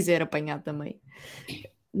quem eu quiser apanhar também.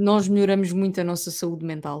 Nós melhoramos muito a nossa saúde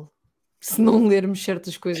mental se não lermos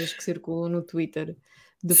certas coisas que circulam no Twitter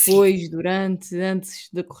depois, durante, antes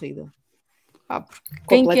da corrida. Porque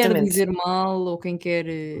quem quer dizer mal ou quem quer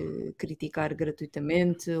criticar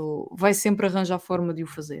gratuitamente vai sempre arranjar forma de o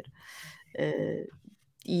fazer.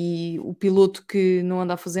 E o piloto que não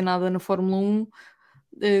anda a fazer nada na Fórmula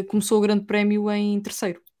 1 começou o Grande Prémio em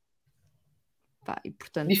terceiro. E,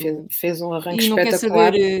 portanto, fez um arranque não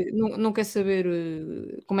espetacular. Não quer saber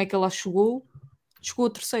como é que ela chegou a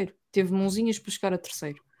terceiro. Teve mãozinhas para chegar a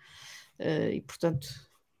terceiro. E, portanto...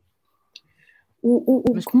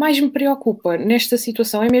 O que mais me preocupa nesta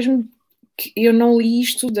situação é mesmo que eu não li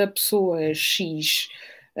isto da pessoa X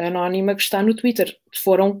anónima que está no Twitter.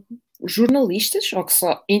 Foram jornalistas, ou que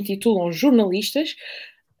só intitulam jornalistas,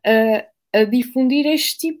 a difundir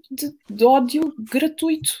este tipo de ódio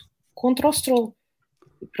gratuito contra o Stroll.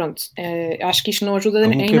 Pronto, acho que isto não ajuda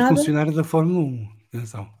em que nada. É funcionário da Fórmula 1,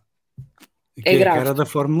 atenção. É grave. A cara da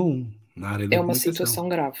Fórmula 1, na área da É uma situação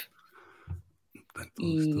grave. Portanto,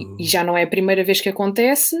 e já não é a primeira vez que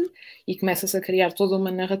acontece e começa-se a criar toda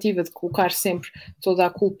uma narrativa de colocar sempre toda a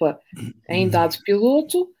culpa em dado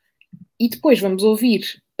piloto e depois vamos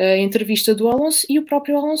ouvir a entrevista do Alonso e o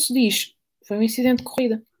próprio Alonso diz, foi um incidente de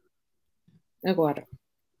corrida. Agora,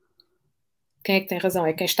 quem é que tem razão?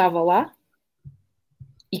 É quem estava lá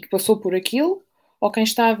e que passou por aquilo, ou quem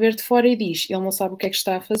está a ver de fora e diz, ele não sabe o que é que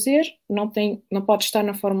está a fazer, não pode estar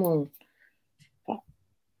na Fórmula 1.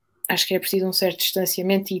 Acho que é preciso um certo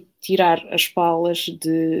distanciamento e tirar as palas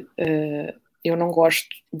de eu não gosto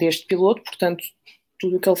deste piloto, portanto,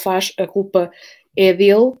 tudo o que ele faz, a culpa é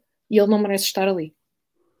dele e ele não merece estar ali.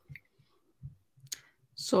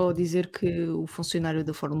 Só dizer que o funcionário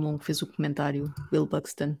da Fórmula 1 que fez o comentário, Will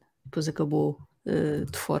Buxton, depois acabou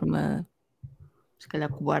de forma, se calhar,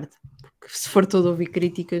 cobarde, porque se for todo ouvir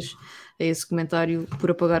críticas a esse comentário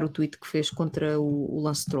por apagar o tweet que fez contra o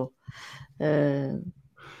Lance Stroll.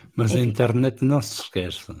 Mas a Enfim. internet não se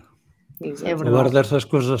esquece. É verdade. Guarda essas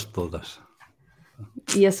coisas todas.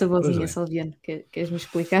 E essa vozinha, Pois é. Salviano, queres-me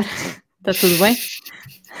explicar? Está tudo bem?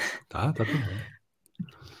 Tá tudo bem.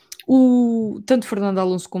 Tanto Fernando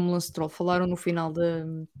Alonso como Lance Stroll falaram no final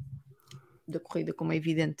da corrida, como é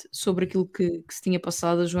evidente, sobre aquilo que se tinha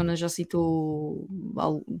passado. A Joana já citou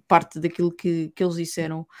parte daquilo que eles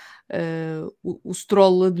disseram. O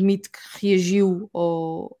Stroll admite que reagiu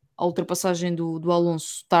à ultrapassagem do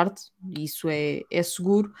Alonso tarde, e isso é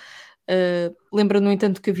seguro. Lembra, no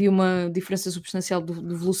entanto, que havia uma diferença substancial de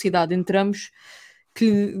velocidade entre ambos,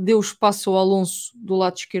 que deu espaço ao Alonso do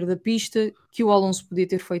lado esquerdo da pista, que o Alonso podia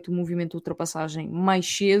ter feito o movimento de ultrapassagem mais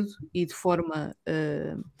cedo e de forma,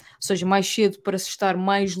 ou seja, mais cedo para se estar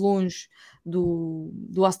mais longe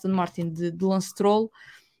do Aston Martin de Lance Stroll.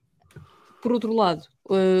 Por outro lado,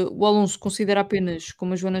 o Alonso considera apenas,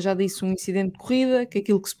 como a Joana já disse, um incidente de corrida, que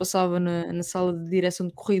aquilo que se passava na sala de direção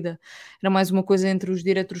de corrida era mais uma coisa entre os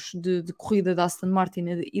diretores de corrida da Aston Martin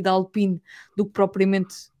e da Alpine do que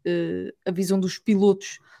propriamente a visão dos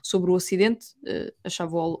pilotos sobre o acidente.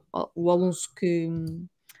 Achava o Alonso que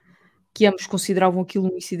ambos consideravam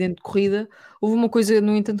aquilo um incidente de corrida. Houve uma coisa,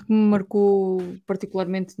 no entanto, que me marcou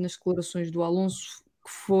particularmente nas declarações do Alonso, que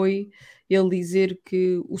foi ele dizer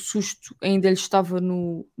que o susto ainda lhe estava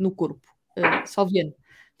no corpo. Salviano,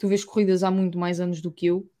 tu vês corridas há muito mais anos do que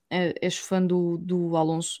eu, és fã do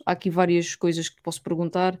Alonso. Há aqui várias coisas que te posso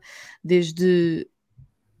perguntar, desde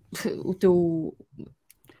o teu... O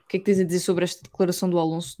que é que tens a dizer sobre esta declaração do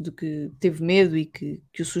Alonso, de que teve medo e que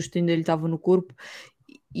o susto ainda lhe estava no corpo?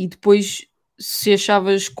 E depois, se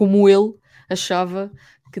achavas como ele achava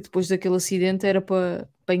que depois daquele acidente era para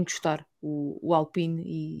encostar o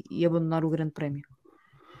Alpine e abandonar o Grande Prémio.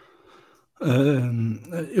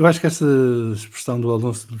 Eu acho que essa expressão do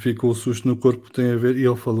Alonso de ficou o susto no corpo tem a ver, e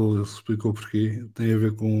ele explicou porquê, tem a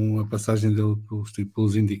ver com a passagem dele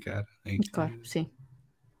pelos IndyCar, em que Claro, sim.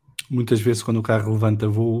 muitas vezes quando o carro levanta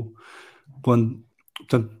voo,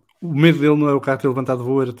 portanto, o medo dele não é o carro ter levantado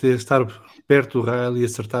voo, era estar perto do rail e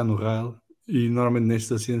acertar no rail, e normalmente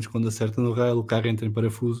nestes acidentes, quando acerta no rail, o carro entra em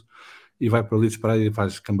parafuso e vai para ali disparar e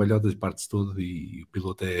faz cambalhotas, parte-se todo, e o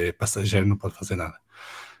piloto é passageiro, não pode fazer nada.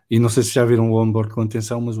 E não sei se já viram o onboard com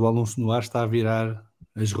atenção, mas o Alonso no ar está a virar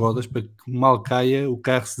as rodas para que mal caia o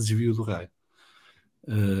carro se desvie do raio.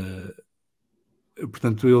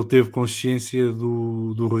 Portanto, ele teve consciência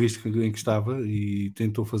do risco em que estava e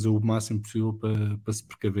tentou fazer o máximo possível para se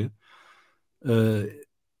precaver.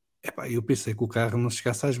 Eu pensei que o carro não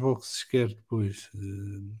chegasse às boxes sequer depois.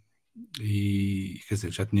 E quer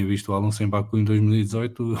dizer, já tinha visto o Alonso em Baku em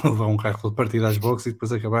 2018 levar um carro pela partida às boxes e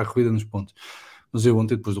depois acabar a corrida nos pontos. Mas eu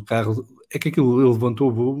ontem, depois do carro, é que aquilo, ele levantou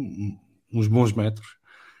o voo uns bons metros,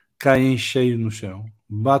 cai em cheio no chão,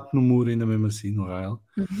 bate no muro ainda mesmo assim, no rail,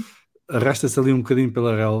 arrasta-se ali um bocadinho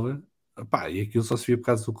pela relva, e aquilo só se via por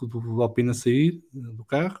causa do Alpine a sair do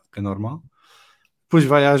carro, que é normal. Depois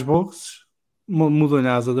vai às boxes, mudam-lhe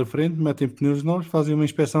a asa da frente, metem pneus novos, fazem uma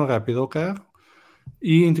inspeção rápida ao carro,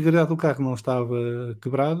 e a integridade do carro não estava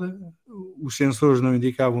quebrada, os sensores não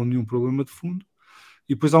indicavam nenhum problema de fundo.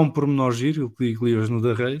 E depois há um pormenor giro, que li hoje no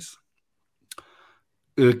The Race,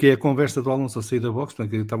 que é a conversa do Alonso a sair da box,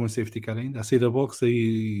 porque estavam em safety car ainda, a sair da box,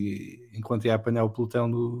 aí, enquanto ia apanhar o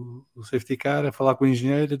pelotão do safety car, a falar com o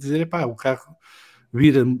engenheiro, a dizer, o carro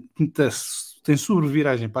vira, tem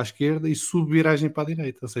sobreviragem para a esquerda e subviragem para a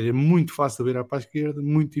direita, ou seja, é muito fácil virar para a esquerda,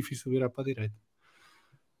 muito difícil virar para a direita.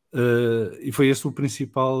 E foi esse o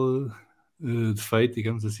principal defeito,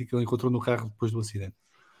 digamos assim, que ele encontrou no carro depois do acidente.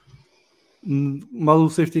 Mal o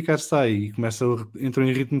safety car sai e entrou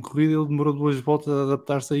em ritmo de corrida, ele demorou 2 voltas a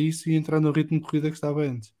adaptar-se a isso e entrar no ritmo de corrida que estava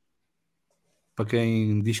antes. Para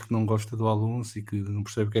quem diz que não gosta do Alonso e que não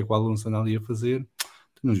percebe o que é que o Alonso anda ali a fazer,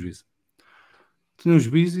 tenham juízo. Tenham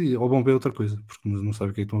juízo ou vão ver outra coisa, porque não sabe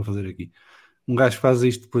o que é que estão a fazer aqui. Um gajo faz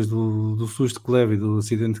isto depois do susto que leva e do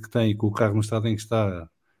acidente que tem e com o carro no estado em que está,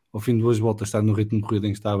 ao fim de 2 voltas, está no ritmo de corrida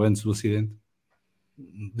em que estava antes do acidente.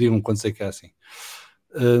 Digam quando sei que é assim.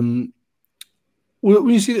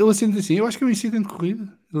 O acidente assim, eu acho que é um incidente de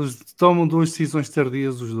corrida. Eles tomam 2 decisões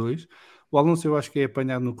tardias, os dois. O Alonso eu acho que é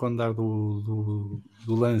apanhado no condar do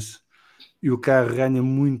lance e o carro ganha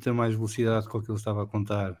muita mais velocidade do que ele estava a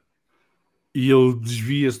contar. E ele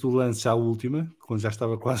desvia-se do lance à última, quando já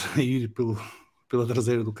estava quase a ir pela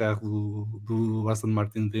traseira do carro do Aston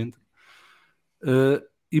Martin dentro.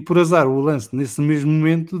 E por azar, o lance nesse mesmo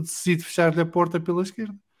momento decide fechar-lhe a porta pela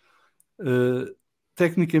esquerda.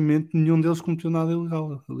 tecnicamente nenhum deles cometeu nada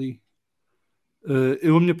ilegal ali.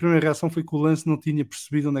 A minha primeira reação foi que o Lance não tinha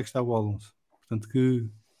percebido onde é que estava o Alonso. Portanto, que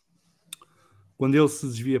quando ele se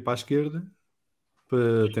desvia para a esquerda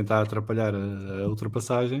para tentar atrapalhar a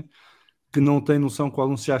ultrapassagem, que não tem noção que o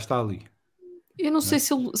Alonso já está ali. Eu não sei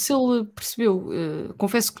se ele percebeu.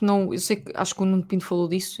 Confesso que não. Eu sei que acho que o Nuno Pinto falou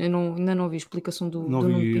disso. Ainda não ouvi a explicação do Não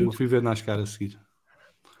Nuno vi, eu Pinto. fui ver NASCAR a seguir.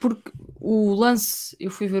 Porque o Lance, eu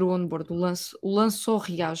fui ver o onboard do Lance, o Lance só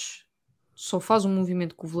reage, só faz um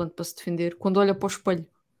movimento com o volante para se defender quando olha para o espelho.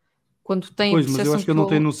 Quando tem a Pois, mas eu percepção acho que que ele não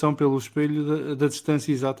tem noção pelo espelho da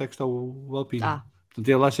distância exata que está o Alpine. Ah, Portanto,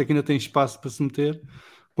 ele acha que ainda tem espaço para se meter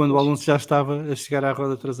quando o Pois. Alonso já estava a chegar à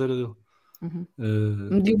roda traseira dele.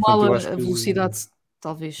 mediu Portanto, mal eu a acho que velocidade,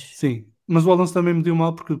 talvez. sim, mas o Alonso também mediu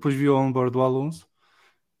mal porque depois viu o onboard do Alonso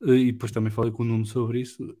e depois também falei com o Nuno sobre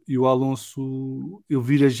isso e o Alonso ele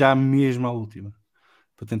vira já mesmo à última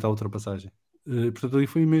para tentar a ultrapassagem. Portanto, ali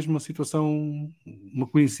foi mesmo uma situação, uma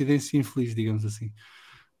coincidência infeliz, digamos assim.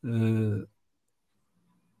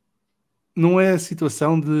 Não é a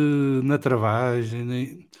situação de na travagem,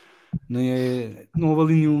 nem não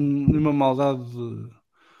houve ali nenhuma maldade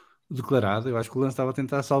declarada. Eu acho que o Lance estava a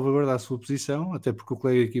tentar salvaguardar a sua posição, até porque o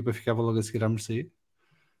colega de equipa ficava logo a seguir à Mercedes.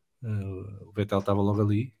 O Vettel estava logo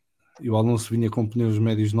ali e o Alonso vinha com pneus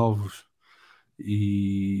médios novos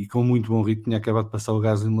e com muito bom ritmo. Tinha acabado de passar o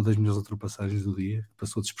Gasly numa das melhores ultrapassagens do dia,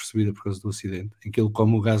 passou despercebida por causa do acidente, em que ele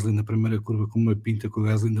come o Gasly na primeira curva com uma pinta que o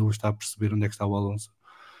Gasly ainda hoje está a perceber onde é que está o Alonso.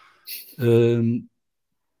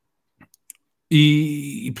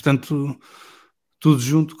 E portanto tudo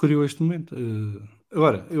junto criou este momento.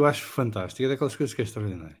 Agora, eu acho fantástico, é daquelas coisas que é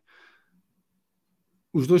extraordinário.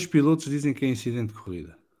 Os dois pilotos dizem que é incidente de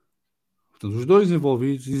corrida. Portanto, os dois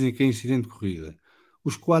envolvidos dizem que é incidente de corrida.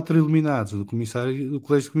 Os 4 eliminados do colégio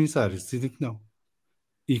de comissários decidem que não.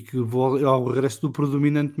 E que ao regresso do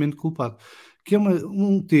predominantemente culpado. Que é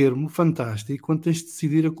um termo fantástico quando tens de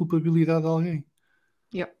decidir a culpabilidade de alguém.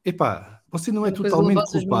 Yeah. Epá, você não é Uma coisa totalmente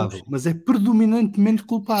lavas as culpado, mãos. mas é predominantemente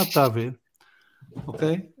culpado, está a ver?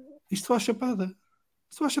 Ok? Isto só a chapada.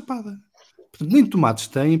 Só a chapada. Portanto, nem tomates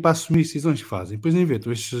têm para assumir decisões que fazem. Depois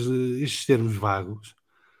inventam estes termos vagos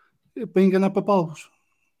para enganar papalvos.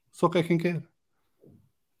 Só quer quem quer.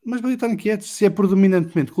 Mas bem, estarem quietos. Se é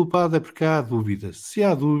predominantemente culpado é porque há dúvidas. Se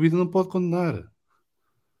há dúvida, não pode condenar.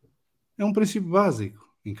 É um princípio básico.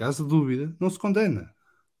 Em caso de dúvida, não se condena.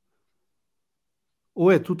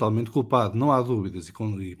 Ou é totalmente culpado, não há dúvidas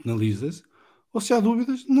e penaliza-se, ou se há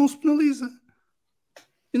dúvidas, não se penaliza.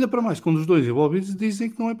 Ainda para mais, quando os dois envolvidos dizem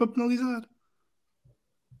que não é para penalizar.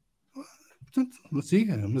 Portanto,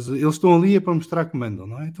 siga, mas eles estão ali para mostrar que mandam,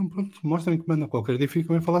 não é? Então pronto, mostrem que mandam. Qualquer dia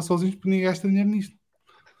ficam a falar sozinhos porque ninguém gasta dinheiro nisto.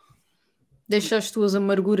 Deixa as tuas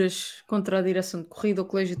amarguras contra a direção de corrida, o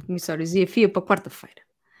colégio de comissários e a FIA para quarta-feira.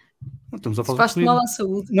 Não estamos a Se falar de faz-te corrida. mal à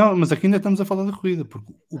saúde. Não, mas aqui ainda estamos a falar da corrida,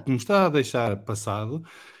 porque o que me está a deixar passado,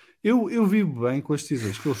 eu vivo bem com as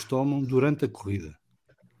decisões que eles tomam durante a corrida.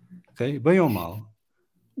 Ok? Bem ou mal.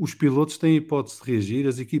 Os pilotos têm hipótese de reagir,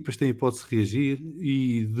 as equipas têm hipótese de reagir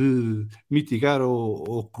e de mitigar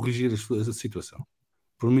ou corrigir a situação,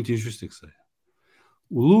 por muito injusta que seja.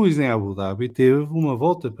 O Lewis em Abu Dhabi teve uma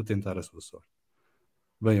volta para tentar a sua sorte,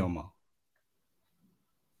 bem ou mal.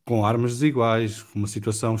 Com armas desiguais, com uma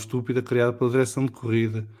situação estúpida criada pela direção de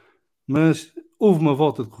corrida, mas houve uma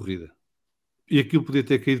volta de corrida. E aquilo podia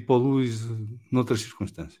ter caído para o Lewis noutras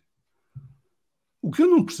circunstâncias. O que eu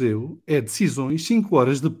não percebo é decisões 5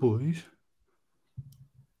 horas depois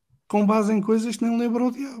com base em coisas que nem lembram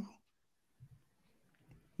o diabo.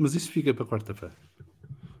 Mas isso fica para quarta-feira.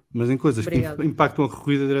 Mas em coisas Obrigada. que impactam a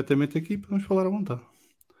corrida diretamente aqui, podemos falar à vontade.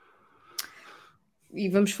 E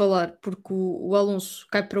vamos falar, porque o Alonso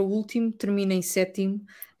cai para o último, termina em sétimo,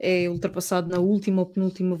 é ultrapassado na última ou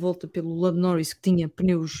penúltima volta pelo Lando Norris, que tinha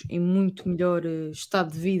pneus em muito melhor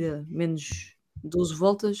estado de vida, menos 12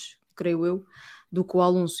 voltas, creio eu, do que o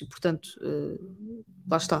Alonso, e portanto,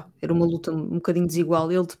 lá está, era uma luta um bocadinho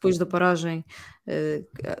desigual. Ele depois da paragem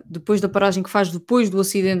que faz depois do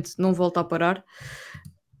acidente, não volta a parar.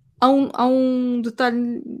 Há um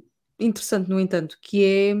detalhe interessante, no entanto, que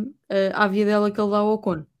é a via dela que ele dá ao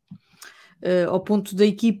Ocon. Ao ponto da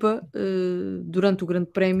equipa, durante o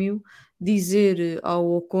Grande Prémio, dizer ao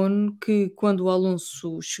Ocon que quando o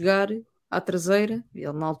Alonso chegar à traseira,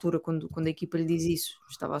 ele na altura, quando a equipa lhe diz isso,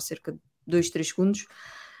 estava a cerca de 2-3 segundos,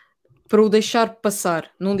 para o deixar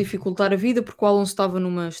passar, não dificultar a vida, porque o Alonso estava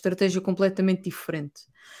numa estratégia completamente diferente.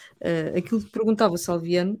 Aquilo que perguntava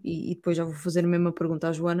Salviano, e depois já vou fazer a mesma pergunta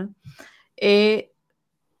à Joana, é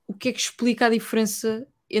o que é que explica a diferença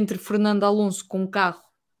entre Fernando Alonso com um carro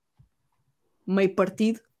meio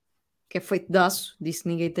partido que é feito de aço, disso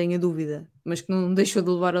ninguém tenha dúvida, mas que não deixou de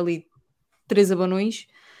levar ali 3 abanões,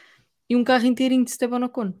 e um carro inteirinho de Esteban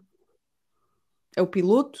Ocon. É o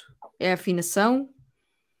piloto, é a afinação.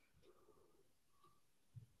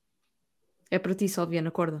 É para ti, Salviana,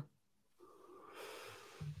 acorda.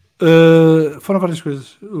 Foram várias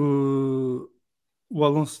coisas. O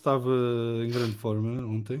Alonso estava em grande forma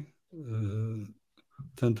ontem,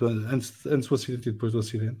 tanto antes do acidente e depois do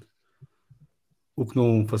acidente, o que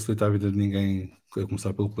não facilita a vida de ninguém, a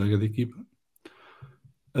começar pelo colega de equipa.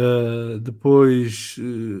 Depois,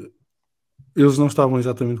 eles não estavam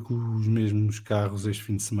exatamente com os mesmos carros este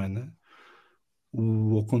fim de semana.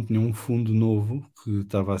 O Ocon tinha um fundo novo que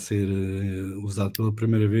estava a ser usado pela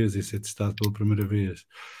primeira vez e a ser testado pela primeira vez.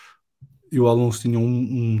 E o Alonso tinha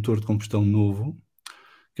um motor de combustão novo,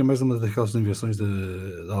 que é mais uma daquelas invenções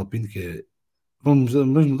da Alpine, que é vamos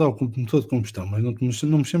mudar o motor de combustão, mas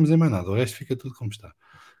não mexemos em mais nada, o resto fica tudo como está.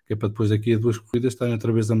 Que é para depois daqui a 2 corridas estarem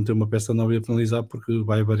outra vez a meter uma peça nova e a penalizar porque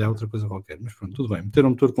vai variar outra coisa qualquer. Mas pronto, tudo bem. Meter um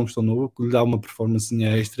motor de combustão novo que lhe dá uma performance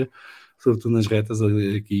extra, sobretudo nas retas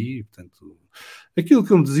aqui, portanto... Aquilo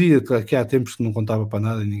que eu me dizia, que há tempos que não contava para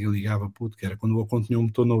nada e ninguém ligava, puto, que era quando o Ocon tinha um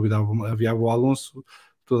motor novo e aviava o Alonso,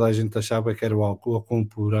 toda a gente achava que era o Ocon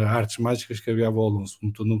por artes mágicas que aviava o Alonso. O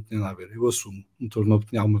motor não tinha nada a ver. Eu assumo. O motor não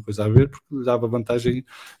tinha alguma coisa a ver porque lhe dava vantagem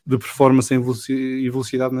de performance e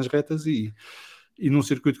velocidade nas retas e num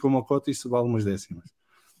circuito como o Cota isso vale umas décimas.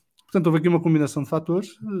 Portanto, houve aqui uma combinação de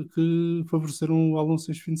fatores que favoreceram o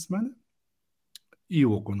Alonso este fim de semana. E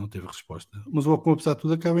o Ocon não teve resposta. Mas o Ocon, apesar de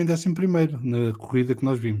tudo, acaba em 11º na corrida que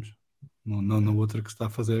nós vimos. Não na outra que se está a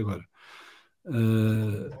fazer agora.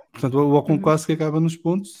 Portanto, o Ocon quase que acaba nos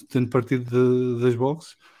pontos, tendo partido das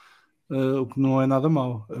boxes, o que não é nada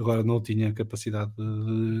mau. Agora não tinha capacidade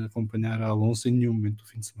de acompanhar a Alonso em nenhum momento do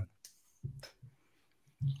fim de semana.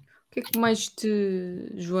 O que é que mais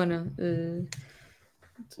Joana,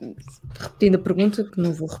 repetindo a pergunta, que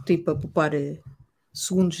não vou repetir para poupar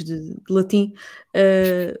segundos de latim,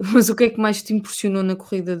 mas o que é que mais te impressionou na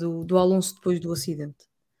corrida do Alonso depois do acidente?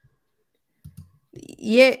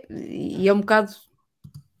 E é um bocado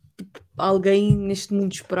alguém neste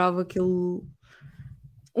mundo esperava que ele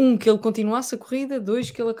continuasse a corrida, 2,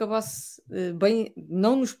 que ele acabasse bem,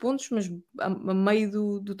 não nos pontos, mas a meio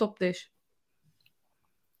do top 10.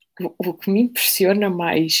 O que me impressiona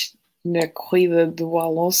mais na corrida do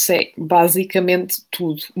Alonso é basicamente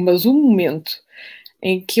tudo, mas um momento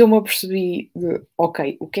em que eu me apercebi de,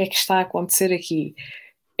 ok, o que é que está a acontecer aqui?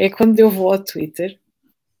 É quando eu vou ao Twitter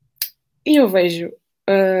e eu vejo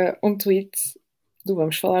um tweet do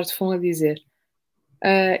Vamos Falar de Fundo a dizer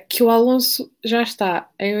que o Alonso já está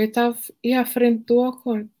em 8º e à frente do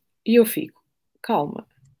Ocon. E eu fico, calma,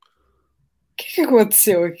 o que é que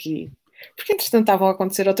aconteceu aqui? Porque entretanto estavam a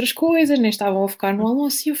acontecer outras coisas, nem estavam a focar no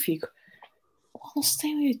Alonso, e eu fico, o Alonso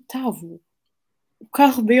tem 8º. O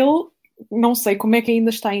carro dele, não sei como é que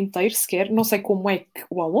ainda está inteiro sequer, não sei como é que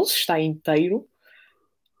o Alonso está inteiro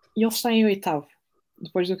e ele está em 8º,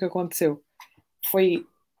 depois do que aconteceu. Foi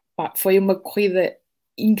uma corrida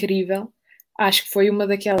incrível. Acho que foi uma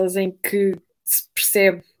daquelas em que se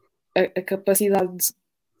percebe a capacidade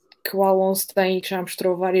que o Alonso tem e que já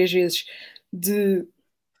mostrou várias vezes de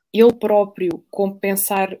ele próprio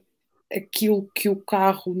compensar aquilo que o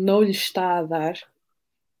carro não lhe está a dar.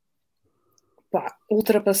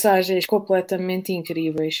 Ultrapassagens completamente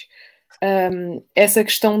incríveis. Essa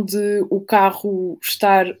questão de o carro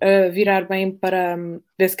estar a virar bem para,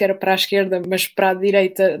 parece que era para a esquerda, mas para a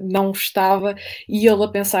direita não estava, e ele a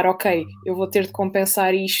pensar, ok, eu vou ter de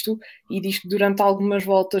compensar isto, e diz que durante algumas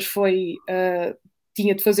voltas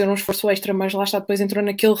tinha de fazer um esforço extra, mas lá está, depois entrou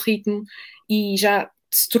naquele ritmo e já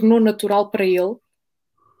se tornou natural para ele.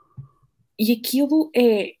 E aquilo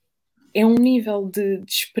é um nível de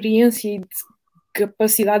experiência e de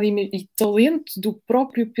capacidade e talento do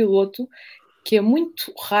próprio piloto que é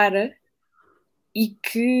muito rara e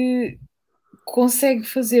que consegue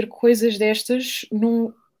fazer coisas destas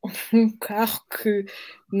num carro que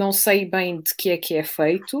não sei bem de que é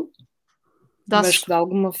feito, mas que de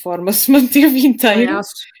alguma forma se manteve inteiro.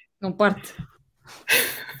 Não parte.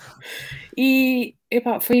 E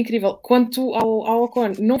foi incrível. Quanto ao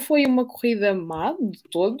Ocon, não foi uma corrida má de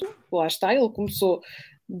todo, lá está, ele começou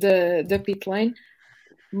da pit lane,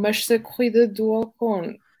 mas se a corrida do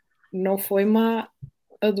Ocon não foi má,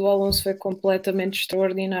 a do Alonso foi completamente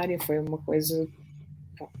extraordinária. Foi uma coisa...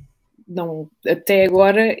 Não, até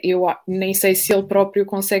agora eu nem sei se ele próprio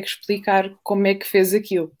consegue explicar como é que fez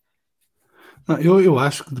aquilo. Não, eu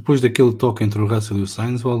acho que depois daquele toque entre o Russell e o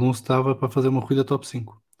Sainz, o Alonso estava para fazer uma corrida top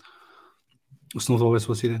 5. Se não houvesse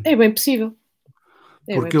o acidente. É bem possível.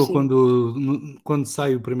 Porque ele, quando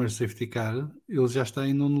sai o primeiro safety car, ele já está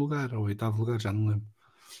em 9º lugar, ou 8º lugar, já não lembro.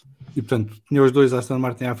 E, portanto, tinha os dois Aston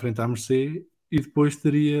Martin à frente à Mercedes, e depois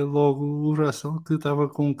teria logo o Russell, que estava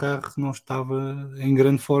com um carro que não estava em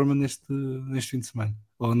grande forma neste fim de semana,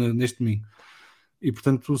 ou neste domingo. E,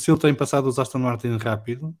 portanto, se ele tem passado os Aston Martin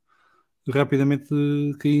rapidamente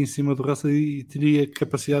caía em cima do Russell e teria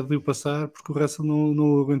capacidade de o passar, porque o Russell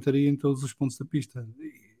não o aguentaria em todos os pontos da pista.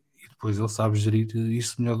 E depois ele sabe gerir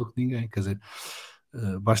isso melhor do que ninguém. Quer dizer,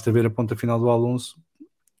 basta ver a ponta final do Alonso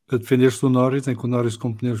a defender-se do Norris, em que o Norris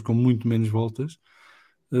com pneus com muito menos voltas,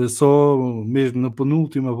 só mesmo na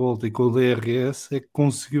penúltima volta e com o DRS é que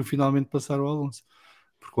conseguiu finalmente passar o Alonso,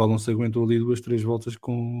 porque o Alonso aguentou ali 2-3 voltas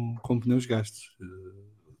com pneus gastos.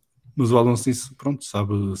 Mas o Alonso disse, pronto,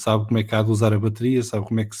 sabe como é que há de usar a bateria, sabe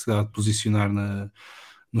como é que se há de posicionar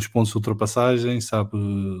nos pontos de ultrapassagem, sabe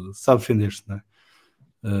defender-se, não é?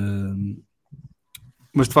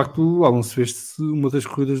 Mas de facto o Alonso fez-se uma das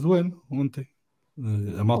corridas do ano ontem.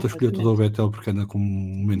 A malta escolheu todo o Vettel porque anda com um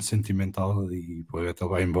momento sentimental e o Vettel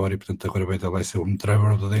vai embora e portanto agora o Vettel vai ser o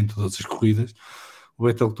driver of the day em todas as corridas. O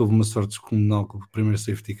Vettel teve uma sorte descomunal com o primeiro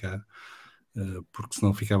safety car, porque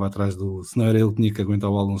senão ficava atrás senão era ele que tinha que aguentar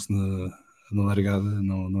o Alonso na largada,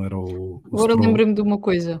 não era o Agora Stroll. lembrei-me de uma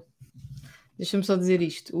coisa, deixa-me só dizer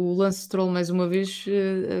isto, o Lance Stroll mais uma vez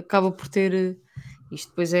acaba por ter, isto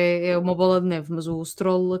depois é uma bola de neve, mas o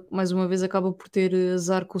Stroll mais uma vez acaba por ter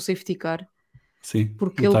azar com o safety car. Sim,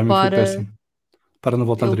 porque ele para na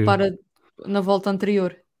volta anterior. Para na volta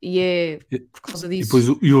anterior e é por causa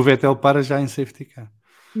disso. E o Vettel para já em safety car.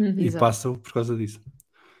 E Exato. passa por causa disso.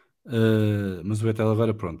 Mas o Vettel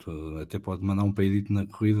agora, pronto, até pode mandar um peidito na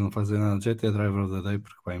corrida, não fazer nada de jeito, é driver of the day,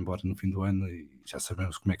 porque vai embora no fim do ano e já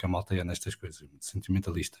sabemos como é que a malta é nestas coisas,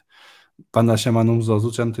 sentimentalista. Para andar a chamar nomes aos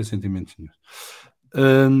outros já não tem sentimentos nenhum.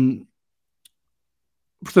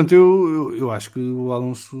 Portanto, eu acho que o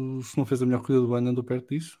Alonso, se não fez a melhor corrida do ano, andou perto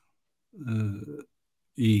disso.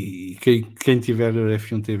 E quem tiver a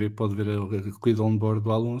F1 TV pode ver a corrida on-board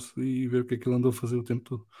do Alonso e ver o que é que ele andou a fazer o tempo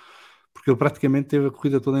todo. Porque ele praticamente teve a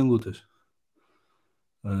corrida toda em lutas.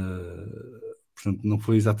 Portanto, não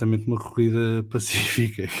foi exatamente uma corrida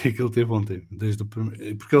pacífica que ele teve ontem.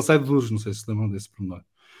 Porque ele sai de duros, não sei se lembram desse pormenor.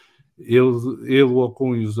 Ele o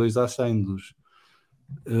Ocon e os dois saem dos.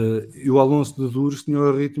 E o Alonso de duros tinha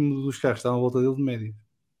o ritmo dos carros, estavam à volta dele de média,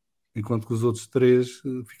 enquanto que os outros 3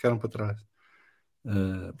 ficaram para trás.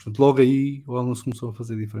 Portanto, logo aí o Alonso começou a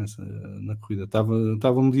fazer diferença na corrida.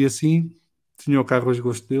 Estava um dia assim, tinha o carro aos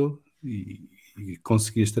gostos dele e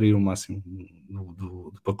conseguia extrair o máximo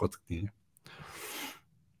do pacote que tinha.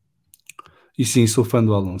 E sim, sou fã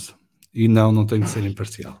do Alonso. E não tenho de ser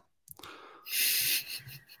imparcial.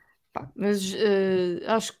 Mas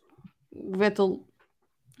acho que o Vettel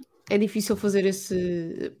é difícil fazer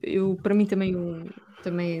esse. Para mim também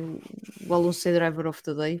o Alonso é driver of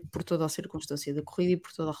the day por toda a circunstância da corrida e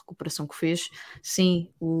por toda a recuperação que fez. Sim,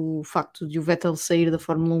 o facto de o Vettel sair da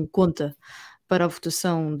Fórmula 1 conta para a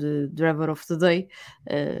votação de driver of the day.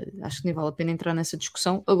 Acho que nem vale a pena entrar nessa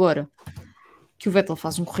discussão. Agora, que o Vettel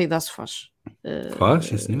faz um corridaço, faz. Faz,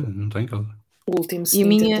 sim senhor, não tem causa. O último e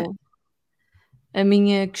a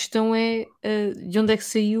minha questão é de onde é que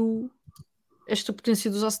saiu esta potência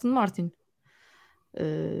dos Aston Martin?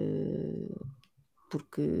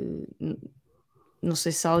 Porque não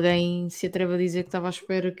sei se alguém se atreve a dizer que estava à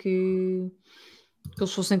espera que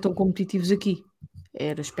eles fossem tão competitivos aqui.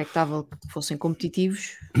 Era expectável que fossem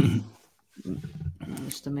competitivos,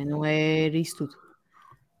 mas também não era isso tudo.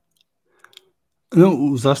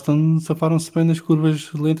 Não, os Aston safaram-se bem nas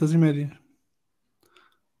curvas lentas e médias.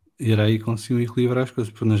 E era aí que conseguiam equilibrar as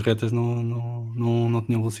coisas, porque nas retas não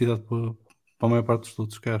tinham velocidade para a maior parte dos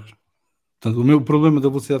outros carros. Portanto, o meu problema da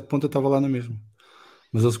velocidade de ponta estava lá na mesma.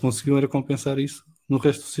 Mas eles conseguiam era compensar isso no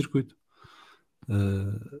resto do circuito.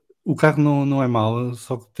 O carro não é mau,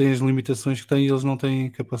 só que tem as limitações que tem e eles não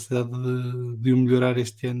têm capacidade de o melhorar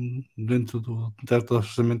este ano dentro do teto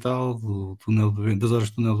orçamental, do túnel de vento, das horas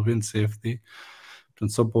de túnel de vento, CFD.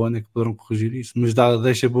 Portanto, só para o ano é que poderão corrigir isso. Mas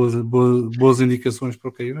deixa boas indicações para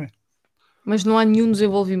o que aí vem. Mas não há nenhum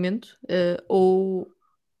desenvolvimento,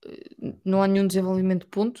 não há nenhum desenvolvimento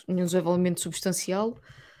ponto, nenhum desenvolvimento substancial,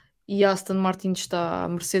 e a Aston Martin está à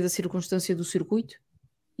mercê da circunstância do circuito,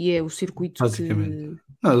 e é o circuito basicamente.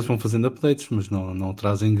 Não, eles vão fazendo updates, mas não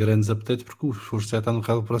trazem grandes updates, porque o esforço já está no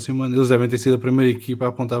carro do próximo ano. Eles devem ter sido a primeira equipa a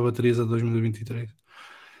apontar baterias a 2023.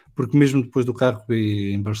 Porque mesmo depois do carro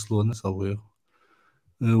B em Barcelona, salvo erro,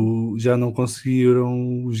 já não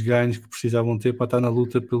conseguiram os ganhos que precisavam ter para estar na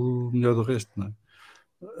luta pelo melhor do resto, não é?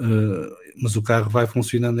 Mas o carro vai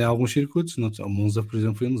funcionando em alguns circuitos. O Monza, por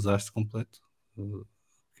exemplo, foi um desastre completo.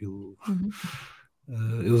 Aquilo,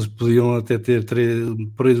 eles podiam até ter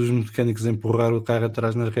preso os mecânicos a empurrar o carro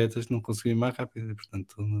atrás nas retas, não conseguiam ir mais rápido.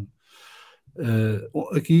 Portanto,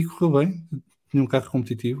 aqui correu bem, tinham um carro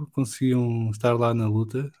competitivo, conseguiam estar lá na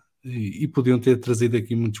luta e podiam ter trazido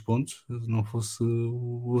aqui muitos pontos se não fosse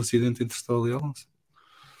o acidente entre Stroll e Alonso.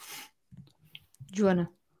 Joana.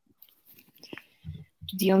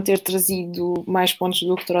 Podiam ter trazido mais pontos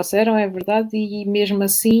do que trouxeram, é verdade, e mesmo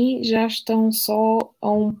assim já estão só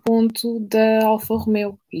a um ponto da Alfa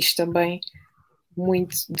Romeo. Isto também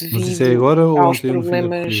muito devido Mas isso é agora ou aos ontem no fim da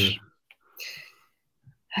problemas. corrida?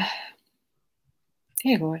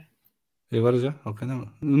 É agora. É agora já? Ok,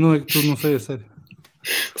 não é que tudo não sei, é sério.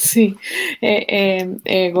 Sim,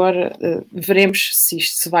 é agora. Veremos se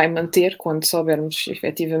isto se vai manter quando soubermos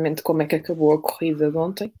efetivamente como é que acabou a corrida de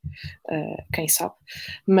ontem. Quem sabe.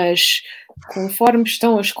 Mas conforme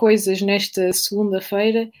estão as coisas nesta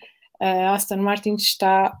segunda-feira, a Aston Martin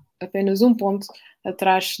está apenas um ponto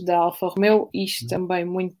atrás da Alfa Romeo, isto também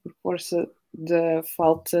muito por força da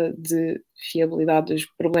falta de fiabilidade, dos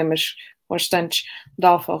problemas constantes da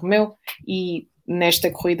Alfa Romeo, e nesta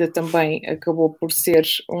corrida também acabou por ser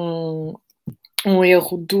um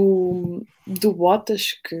erro do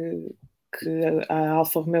Bottas, que a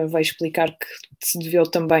Alfa Romeo vai explicar que se deveu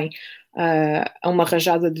também a uma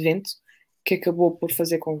rajada de vento que acabou por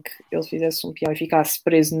fazer com que ele fizesse um pião e ficasse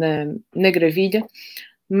preso na gravilha,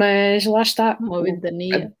 mas lá está. Uma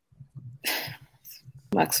ventania.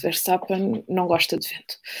 Max Verstappen não gosta de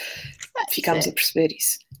vento. Ficámos a perceber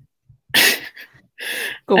isso.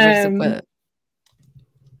 Conversa para...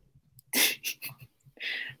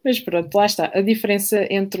 Mas pronto, lá está. A diferença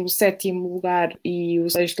entre o 7º lugar e o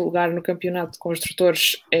 6º lugar no campeonato de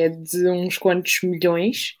construtores é de uns quantos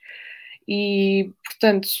milhões e,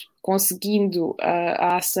 portanto, conseguindo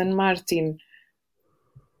a Aston Martin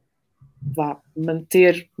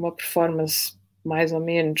manter uma performance mais ou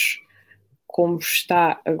menos como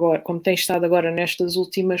está agora, como tem estado agora nestas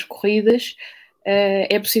últimas corridas,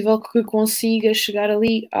 é possível que consiga chegar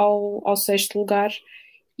ali ao 6º lugar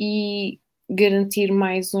e garantir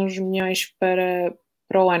mais uns milhões para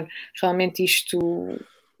o ano. Realmente isto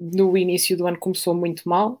no início do ano começou muito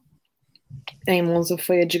mal. Em Monza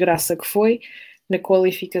foi a desgraça que foi, na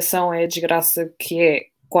qualificação é a desgraça que é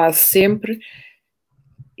quase sempre.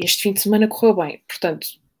 Este fim de semana correu bem, portanto,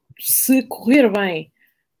 se correr bem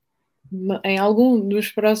em algum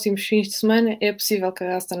dos próximos fins de semana, é possível que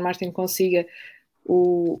a Aston Martin consiga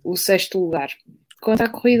o 6º lugar. Quanto à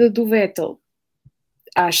corrida do Vettel,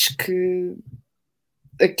 acho que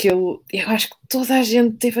eu acho que toda a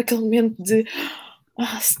gente teve aquele momento de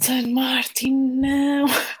Aston Martin, não,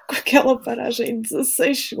 com aquela paragem de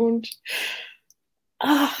 16 segundos.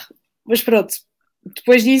 Mas pronto,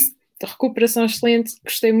 depois disso, recuperação excelente,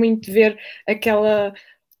 gostei muito de ver aquela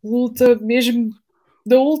luta mesmo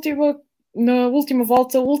na última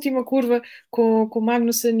volta, última curva com o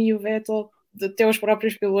Magnussen e o Vettel. Até os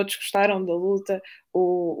próprios pilotos gostaram da luta.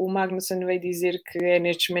 O Magnussen veio dizer que é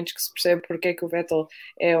nestes momentos que se percebe porque é que o Vettel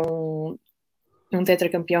é um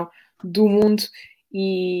tetracampeão do mundo,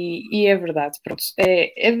 e é verdade. Pronto,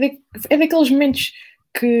 é daqueles momentos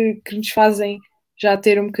que nos fazem já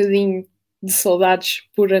ter um bocadinho de saudades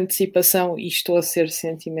por antecipação, e estou a ser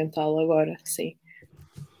sentimental agora, sim.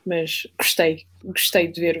 Mas gostei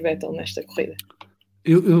de ver o Vettel nesta corrida.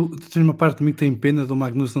 Eu tenho uma parte de mim que tem pena do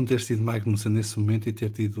Magnussen não ter sido Magnussen nesse momento e ter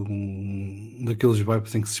tido um daqueles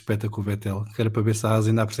vibes em que se espeta com o Vettel, que era para ver se a Asa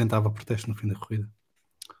ainda apresentava protesto no fim da corrida.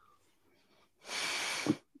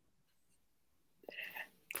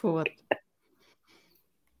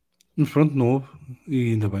 Mas pronto, não houve,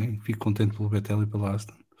 e ainda bem, fico contente pelo Vettel e pela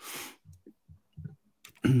Aston.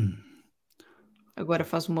 Agora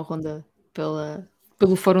faz uma ronda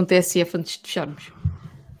pelo Fórum TSF antes de fecharmos.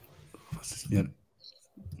 Nossa Senhora.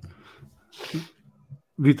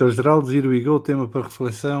 Vitor Geraldo, Here We Go, tema para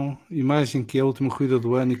reflexão. Imaginem que é a última corrida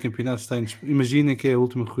do ano e campeonato está em disputa. Imaginem que é a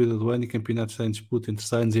última corrida do ano e campeonato está em disputa entre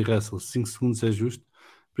Sainz e Russell. 5 segundos é justo,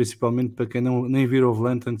 principalmente para quem nem vira o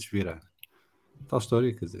volante antes de virar. Tal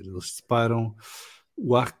história, quer dizer, eles separam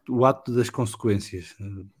o ato das consequências,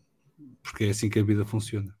 porque é assim que a vida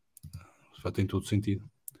funciona. Já tem todo sentido.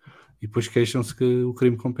 E depois queixam-se que o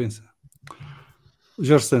crime compensa.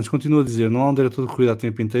 Jorge Santos continua a dizer: não há um diretor de corrida a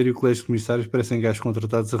tempo inteiro e o colégio de comissários parecem gajos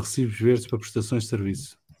contratados a recibos verdes para prestações de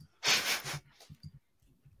serviço.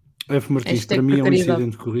 F. Martins, para mim é um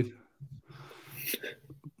incidente de corrida.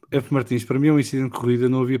 F. Martins, para mim é um incidente de corrida,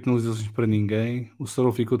 não havia penalizações para ninguém. O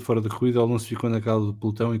Stroll ficou de fora da corrida, o Alonso ficou na cala do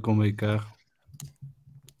pelotão e com meio carro.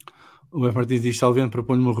 O F. Martins diz: Salvendo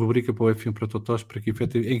propõe uma rubrica para o F1 para Totós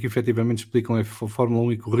em que efetivamente explicam a Fórmula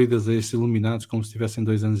 1 e corridas a estes iluminados como se tivessem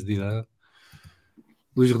 2 anos de idade.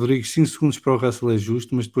 Luís Rodrigues: 5 segundos para o Russell é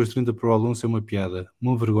justo, mas depois 30 para o Alonso é uma piada.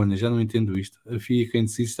 Uma vergonha, já não entendo isto. A FIA, quem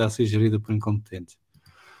decide, está a ser gerida por incompetentes.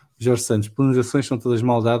 Jorge Santos: penalizações são todas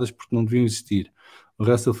mal dadas porque não deviam existir. O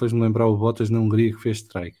Russell fez-me lembrar o Bottas na Hungria que fez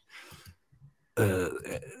strike.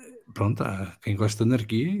 Pronto, há quem gosta de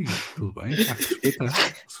anarquia e tudo bem, há que respeitar.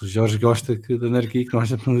 Se o Jorge gosta de anarquia e que não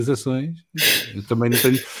haja penalizações, eu também não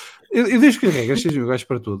tenho. Eu deixo que as regras sejam iguais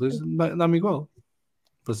para todas, dá-me igual,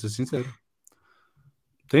 para ser sincero.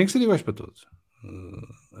 Tem que ser iguais para todos.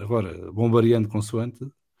 Agora, bombariando consoante.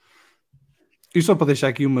 E só para deixar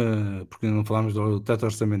aqui uma, porque não falámos do teto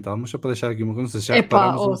orçamental, mas só para deixar aqui uma coisa, já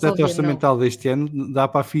reparámos, o teto orçamental deste ano dá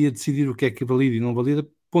para a FIA decidir o que é que valida e não valida,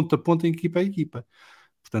 ponto a ponto, em equipa a equipa.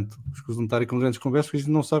 Portanto, os não estarem com grandes conversas, porque a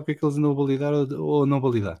gente não sabe o que é que eles andam a validar ou não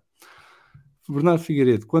validar. Bernardo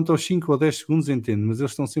Figueiredo: quanto aos 5 ou 10 segundos entendo, mas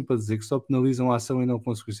eles estão sempre a dizer que só penalizam a ação e não a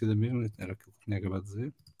consequência da mesma, era aquilo que tinha acabado de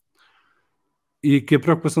dizer. E que a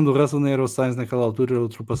preocupação do Russell nem era o Sainz naquela altura, era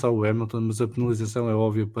ultrapassar o Hamilton, mas a penalização é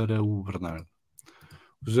óbvia para o Bernardo.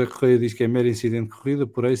 O José Correia diz que é mero incidente de corrida,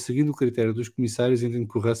 porém, seguindo o critério dos comissários, entendo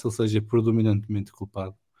que o Russell seja predominantemente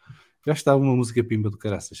culpado. Já estava uma música pimba do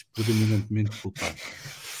caraças, predominantemente culpado.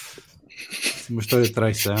 Uma história de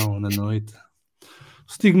traição na noite.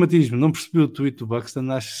 O estigmatismo: não percebeu o tweet do Buxton,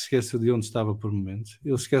 acho que se esqueceu de onde estava por momentos.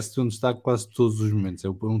 Ele esquece de onde está quase todos os momentos, é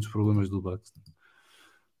um dos problemas do Buxton.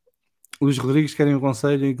 Luís Rodrigues: querem um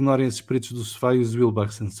conselho, ignorem esses peritos do sofá e os Will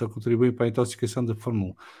Buxton, só contribuem para a intoxicação da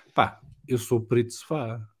Fórmula 1. Pá, eu sou perito de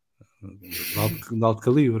sofá, de alto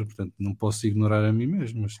calibre, portanto não posso ignorar a mim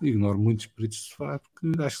mesmo, mas ignoro muitos peritos de sofá,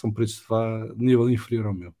 porque acho que são peritos de sofá de nível inferior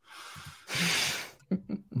ao meu.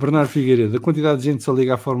 Bernardo Figueiredo: a quantidade de gente só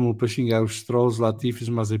liga à Fórmula 1 para xingar os Strolls, Latifis,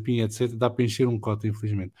 Mazepin, etc. Dá para encher um cote,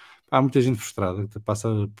 infelizmente. Há muita gente frustrada, que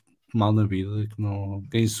passa mal na vida,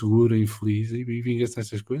 que é insegura, infeliz, e vinga-se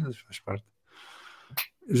nestas coisas, faz parte.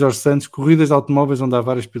 Jorge Santos: corridas de automóveis onde há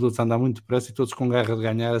vários pilotos a andar muito depressa e todos com garra de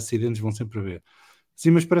ganhar, acidentes vão sempre haver.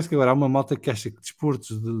 Sim, mas parece que agora há uma malta que acha que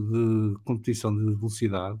desportos de competição de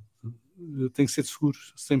velocidade têm que ser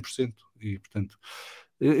seguros, 100%. E, portanto,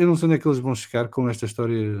 eu não sei onde é que eles vão chegar com esta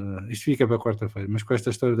história. Isto fica para quarta-feira, mas com esta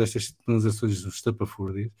história destas penalizações dos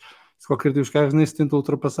estapafúrdios, se qualquer dia os carros nem se tentam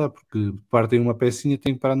ultrapassar, porque partem uma pecinha e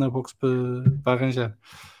têm que parar na box para arranjar.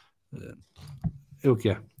 É o que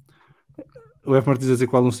é. O F. Martins a dizer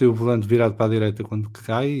que o Alonso tem o volante virado para a direita quando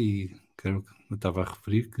cai, e creio que eu estava a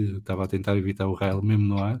referir que estava a tentar evitar o rail mesmo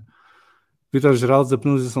no ar. Vítor Geraldes: a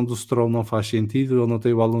penalização do Stroll não faz sentido, ele não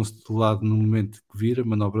tem o Alonso do lado no momento que vira,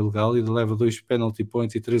 manobra legal, e leva 2 penalty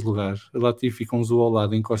points e 3 lugares. A Latifi com Zou ao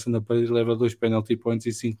lado, encosta na parede e leva 2 penalty points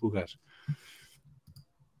e 5 lugares.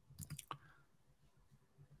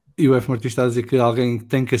 E o F. Martins está a dizer que alguém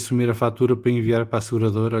tem que assumir a fatura para enviar para a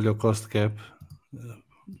seguradora. Olha o cost cap.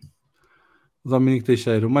 O Dominico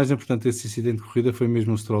Teixeira: o mais importante desse incidente de corrida foi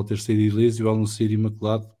mesmo o Stroll ter saído ileso e o Alonso sair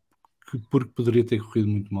imaculado, porque poderia ter corrido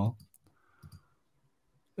muito mal.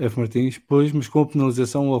 F. Martins: pois, mas com a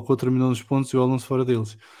penalização o Ocon terminou nos pontos e o Alonso fora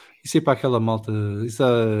deles. Isso é para aquela malta, isso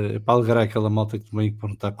é para alegrar aquela malta que vem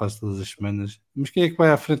perguntar quase todas as semanas: mas quem é que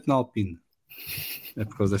vai à frente na Alpine? É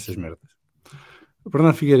por causa destas merdas. O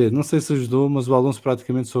Bernardo Figueiredo: não sei se ajudou, mas o Alonso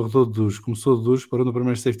praticamente só rodou de duros. Começou de duros, parou no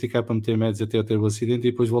primeiro safety car para meter médios até ter o acidente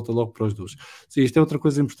e depois volta logo para os duros. Sim, isto é outra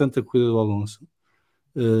coisa importante da corrida do Alonso.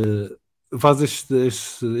 Faz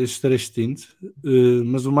estes 3 stints,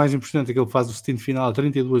 mas o mais importante é que ele faz o stint final a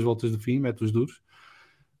 32 voltas do fim, mete os duros.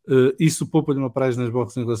 Isso poupa-lhe uma paragem nas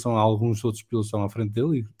boxes em relação a alguns outros pilotos que estão à frente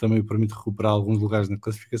dele e também o permite recuperar alguns lugares na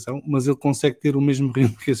classificação, mas ele consegue ter o mesmo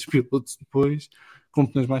ritmo que esses pilotos depois com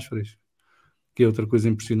pneus mais frescos, que é outra coisa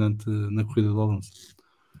impressionante na corrida do Alonso.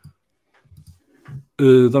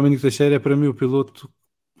 Dominico Teixeira: é para mim o piloto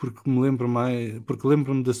porque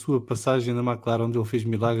lembro-me da sua passagem na McLaren, onde ele fez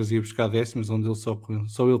milagres e ia buscar décimos, onde ele só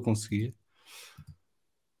ele conseguia.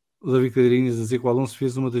 O David Cadeirinhas a dizer que o Alonso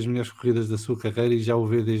fez uma das melhores corridas da sua carreira e já o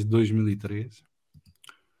vê desde 2003.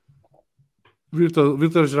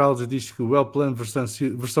 Vítor Geraldes diz que o Well Plan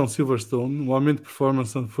versão Silverstone, o aumento de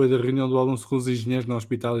performance foi da reunião do Alonso com os engenheiros no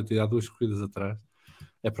Hospitality há 2 corridas atrás.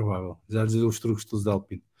 É provável, já dizer os truques todos da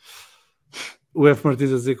Alpine. O F.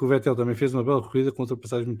 Martins a dizer que o Vettel também fez uma bela corrida com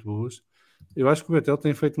ultrapassagens muito boas. Eu acho que o Vettel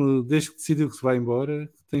tem feito, desde que decidiu que se vai embora,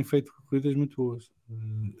 tem feito corridas muito boas.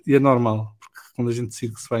 E é normal, porque quando a gente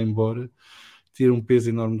decide que se vai embora, tira um peso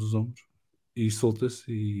enorme dos ombros e solta-se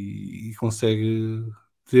e consegue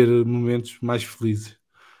ter momentos mais felizes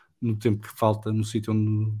no tempo que falta no sítio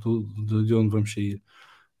de onde vamos sair.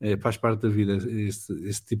 Faz parte da vida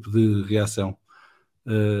esse tipo de reação.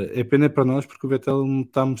 É pena para nós porque o Vettel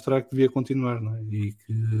está a mostrar que devia continuar, não é? E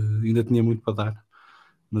que ainda tinha muito para dar.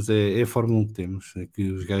 Mas é a Fórmula 1 que temos. É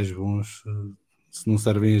que os gajos bons, se não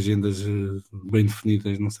servem agendas bem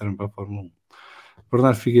definidas, não servem para a Fórmula 1.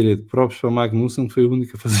 Bernardo Figueiredo, próprios para Magnussen, foi o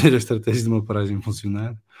único a fazer a estratégia de uma paragem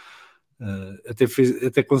funcionar.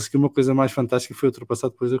 Até conseguiu uma coisa mais fantástica, que foi ultrapassar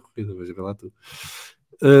depois da corrida. Veja lá tu.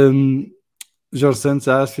 Jorge Santos,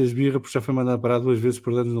 fez birra porque já foi mandado parar 2 vezes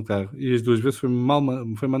por danos no carro. E as 2 vezes foi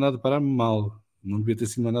mandado parar mal. Não devia ter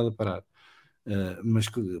sido mandado parar. Mas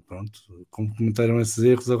pronto, como comentaram esses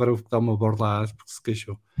erros, agora vou dar uma borla à AS porque se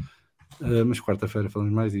queixou. Mas quarta-feira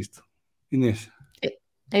falamos mais disto. Inês.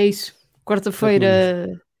 É isso. Quarta-feira,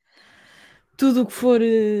 tudo o que for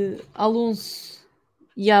Alonso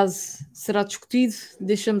e AS será discutido.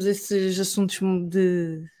 Deixamos esses assuntos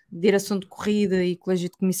de direção de corrida e colégio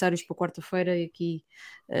de comissários para quarta-feira e aqui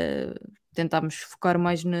tentámos focar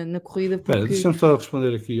mais na corrida. Porque... Deixa-me só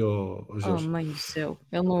responder aqui ao Jorge. Oh, mãe do céu,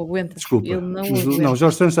 ele não aguenta. Desculpa, ele não aguenta. Não,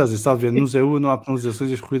 Jorge Santos está a dizer, está a ver, no ZU não há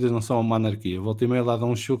penalizações e as corridas não são uma anarquia. Volta e meia lá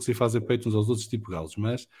dão uns choques e fazem peito uns aos outros tipo galos,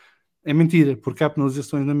 mas é mentira, porque há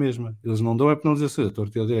penalizações na mesma. Eles não dão a penalização a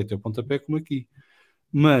torto e ao direito e ao pontapé como aqui.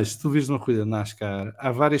 Mas se tu vires uma corrida NASCAR,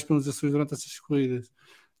 há várias penalizações durante essas corridas.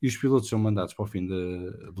 E os pilotos são mandados para o fim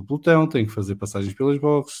do pelotão, têm que fazer passagens pelas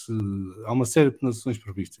boxes, há uma série de penalizações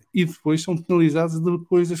previstas. E depois são penalizados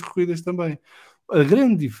depois das corridas também. A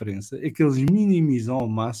grande diferença é que eles minimizam ao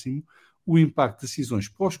máximo o impacto de decisões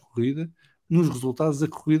pós-corrida nos resultados da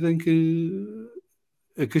corrida a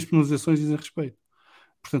que as penalizações dizem respeito.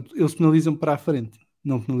 Portanto, eles penalizam para a frente,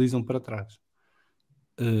 não penalizam para trás.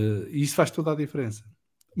 E isso faz toda a diferença.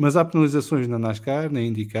 Mas há penalizações na NASCAR, na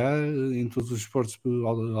IndyCar, em todos os esportes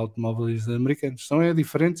automóveis americanos. São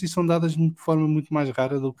diferentes e são dadas de forma muito mais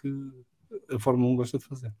rara do que a Fórmula 1 gosta de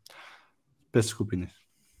fazer. Peço desculpa, Inês.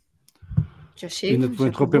 Já chega. Ainda te vou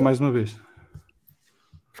interromper mais uma vez.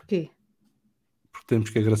 Porquê? Porque temos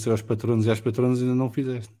que agradecer aos patronos e às patronas ainda não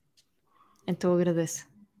fizeste. Então agradeço.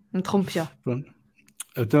 Interrompe já. Pronto.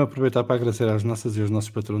 Então aproveitar para agradecer às nossas e aos nossos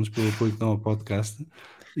patronos pelo apoio que dão ao podcast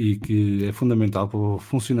e que é fundamental para o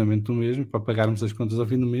funcionamento do mesmo, para pagarmos as contas ao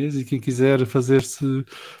fim do mês. E quem quiser fazer-se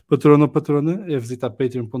patrono ou patrona é visitar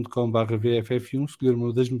patreon.com/VFF1, escolher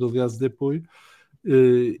uma das modalidades de apoio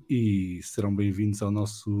e serão bem-vindos ao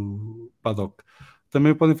nosso paddock.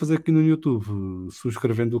 Também podem fazer aqui no YouTube,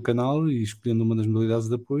 subscrevendo o canal e escolhendo uma das modalidades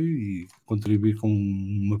de apoio e contribuir com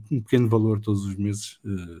um pequeno valor todos os meses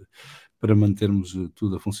para mantermos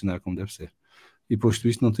tudo a funcionar como deve ser. E posto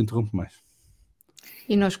isto, não te interrompo mais.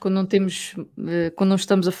 E nós, quando não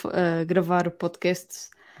estamos a gravar o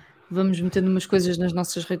podcast, vamos metendo umas coisas nas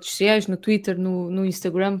nossas redes sociais, no Twitter, no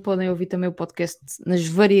Instagram. Podem ouvir também o podcast nas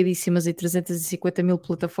variadíssimas e 350 mil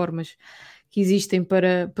plataformas que existem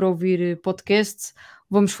para ouvir podcasts.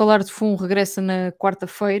 Vamos falar de F1 regressa na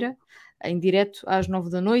quarta-feira, em direto às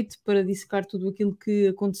 9 da noite, para dissecar tudo aquilo que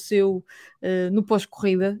aconteceu no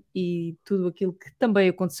pós-corrida e tudo aquilo que também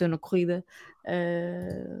aconteceu na corrida.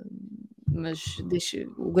 Mas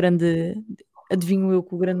adivinho eu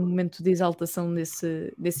que o grande momento de exaltação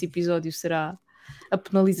desse episódio será a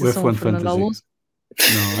penalização a Fernando Alonso.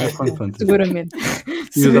 Não, é F1 Fantasy. Seguramente.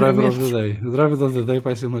 E o Driver of the Day. O Driver of the Day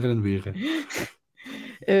vai ser uma grande birra.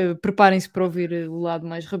 Preparem-se para ouvir o lado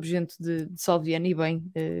mais rabugento de Salviano e bem,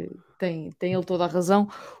 tem ele toda a razão.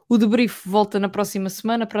 O debrief volta na próxima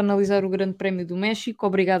semana para analisar o Grande Prémio do México.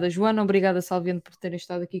 Obrigada, Joana, obrigada, Salviano, por terem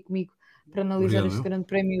estado aqui comigo para analisar este Grande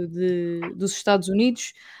Prémio dos Estados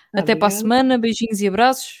Unidos. Até para a semana, beijinhos e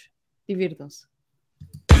abraços, divirtam-se.